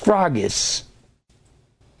 the Sphinx,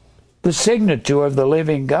 the signature of the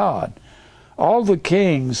living God. All the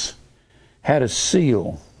kings had a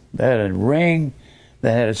seal. They had a ring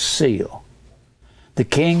that had a seal. The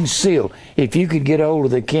king's seal. If you could get hold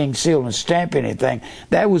of the king's seal and stamp anything,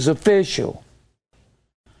 that was official.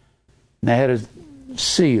 They had a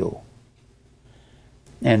seal.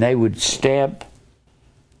 And they would stamp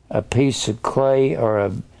a piece of clay or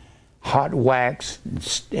a hot wax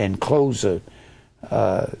and close a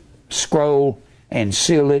scroll and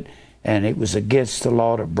seal it, and it was against the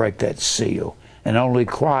law to break that seal. And only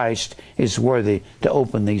Christ is worthy to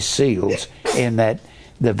open these seals in that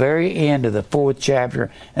the very end of the 4th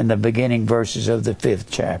chapter and the beginning verses of the 5th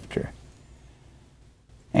chapter.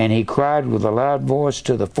 And he cried with a loud voice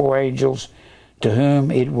to the 4 angels to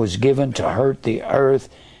whom it was given to hurt the earth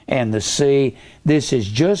and the sea. This is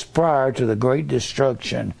just prior to the great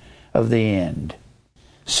destruction of the end.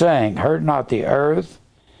 Saying, hurt not the earth,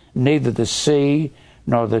 neither the sea,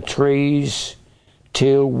 nor the trees,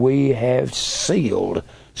 till we have sealed,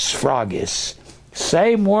 Sphragus.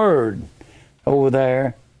 Same word over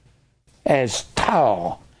there as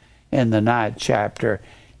tau in the 9th chapter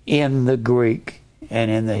in the Greek and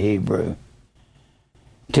in the Hebrew.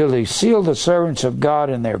 Till he sealed the servants of God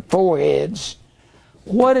in their foreheads.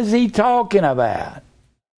 What is he talking about?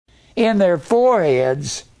 In their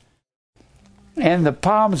foreheads and the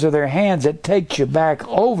palms of their hands. It takes you back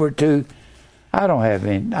over to, I don't have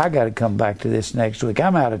any, I got to come back to this next week.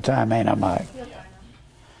 I'm out of time, ain't I, Mike?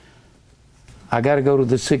 I got to go to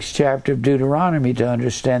the 6th chapter of Deuteronomy to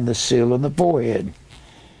understand the seal in the forehead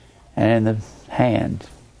and in the hand.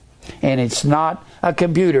 And it's not a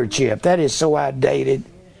computer chip. That is so outdated.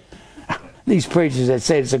 These preachers that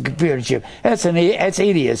say it's a computer chip, that's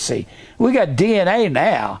idiocy. We got DNA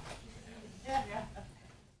now.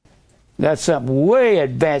 That's something way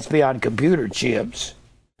advanced beyond computer chips.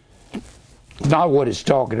 Not what it's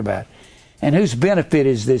talking about. And whose benefit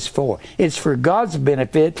is this for? It's for God's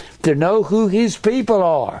benefit to know who His people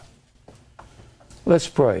are. Let's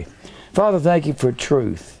pray. Father, thank you for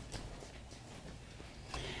truth.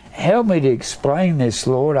 Help me to explain this,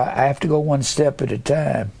 Lord. I have to go one step at a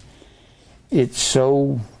time. It's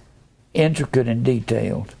so intricate and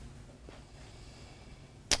detailed.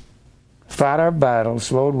 Fight our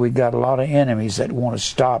battles, Lord. We've got a lot of enemies that want to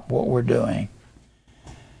stop what we're doing.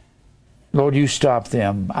 Lord, you stop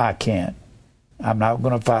them. I can't. I'm not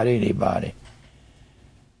going to fight anybody.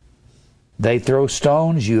 They throw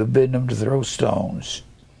stones. You have bidden them to throw stones.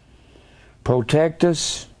 Protect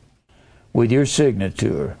us with your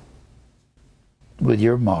signature, with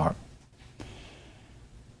your mark.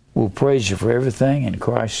 We'll praise you for everything in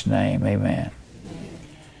Christ's name. Amen.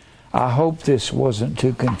 I hope this wasn't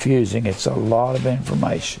too confusing. It's a lot of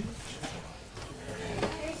information.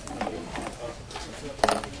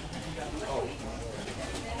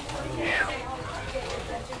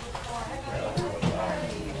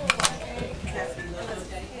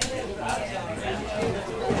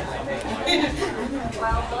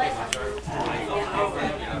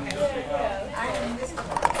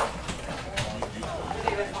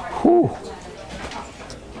 Whew.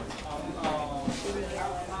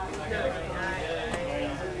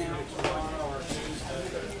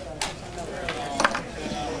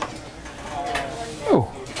 Oh.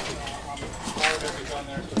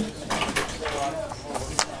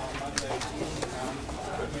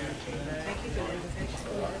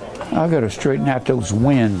 I got to straighten out those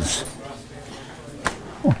winds.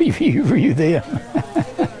 Were you there?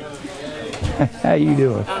 How you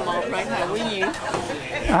doing? I'm all right. How are you?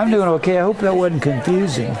 I'm doing okay. I hope that wasn't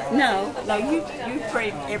confusing. No, you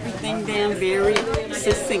break everything down very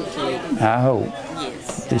succinctly. I hope.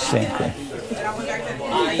 Yes. Distinctly.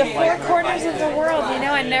 The 4 corners of the world,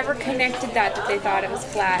 I never connected that they thought it was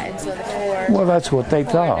flat, and so the 4 Well, that's what they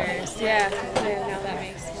thought. corners. Yeah, no, that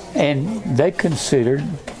makes sense. And they considered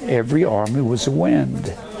every army was a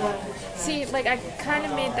wind. See, I kind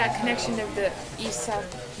of made that connection of the east,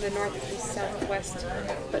 south, the north, east, south, west,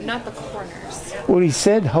 but not the corners. Well, he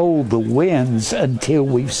said, hold the winds until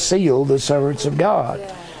we've sealed the servants of God.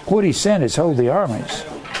 Yeah. What he said is hold the armies.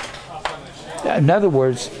 In other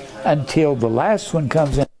words, until the last one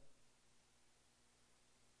comes in.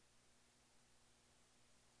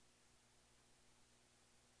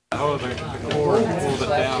 Hold it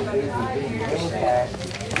down.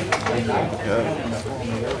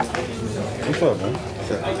 What's up, man?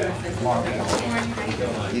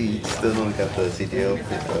 You still don't got the CDL?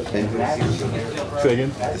 Say again?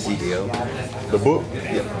 The CDL? The book?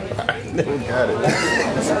 Yep. Never got it.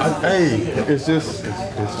 Hey, it's just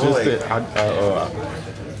Like- that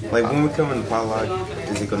Like when we come in the potluck,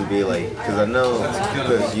 is it gonna be like? Because I know,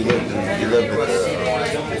 because you live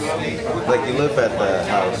at the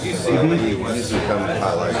house. So when you usually come to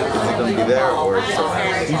potluck, is it gonna be there or is it somewhere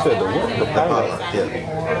else? You said the what? The The pilot? potluck, yeah.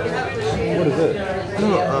 What is that?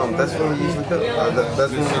 No, that's when we usually come.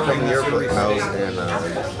 That's when we come to your house and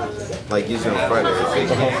like usually on Fridays.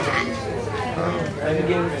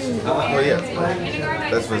 Well, yeah,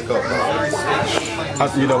 that's what it's called.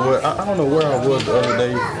 You know what? I don't know where I was the other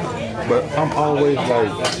day, but I'm always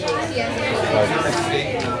like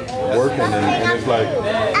working, and it's like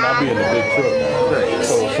I be in a big truck,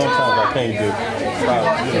 so sometimes I can't just stop,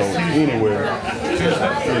 anywhere,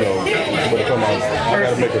 but if I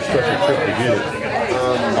gotta make a special trip to get it.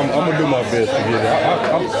 I'm gonna do my best to get it.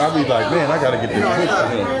 I'll be like, man, I gotta get this book for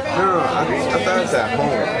him. No, I thought it's at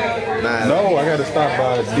home. Nah. No, I gotta stop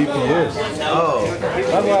by DPS. Oh.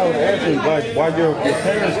 That's why I was asking, like, why your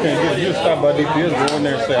parents can't get it. You stop by DPS, go in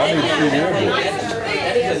there and say, I need to see the airbook.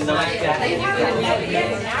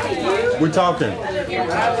 We talking.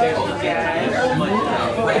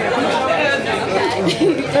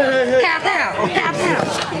 Hey. Pow, pow.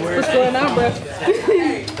 What's going on, bro? I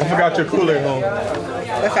forgot your Kool-Aid home.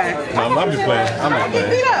 Okay. No, I'm just playing. I'm just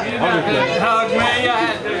playing. Hug, man,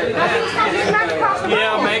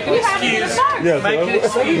 yeah, make an excuse. Yes, Make an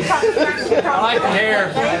excuse. I like the hair.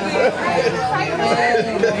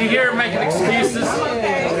 You hear her making excuses?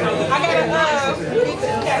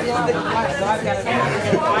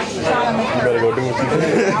 You better go do what you said.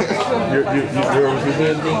 You heard what you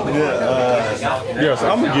said? Yeah, so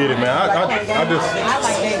I'm gonna get it, man. I just,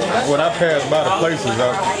 when I pass by the places,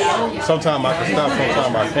 sometimes I can stop,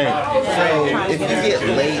 sometimes I can't. So if you get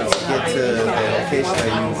late to get to the location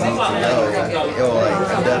that you need to go, like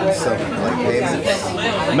deduct some like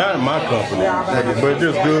payments. Not in my company, but it's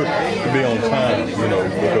just good to be on time,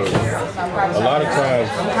 because a lot of times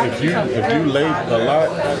if you late a lot,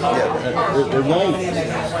 it won't.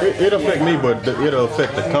 It affect me, but it'll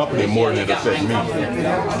affect the company more than it affect me.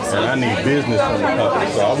 And I need business from the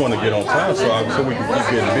company, so I want to get on time so we can keep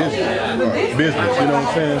getting business. You know what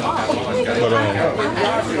I'm saying?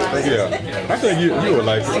 But yeah, I think you would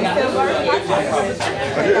like it.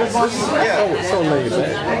 It's so laid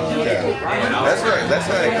back. Yeah. That's right. That's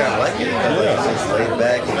how I kind of like it. It's just laid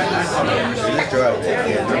back and just drive it.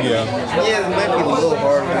 Yeah. Yeah, it might be a little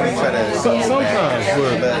hard when you try to. Sometimes,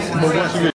 but once you get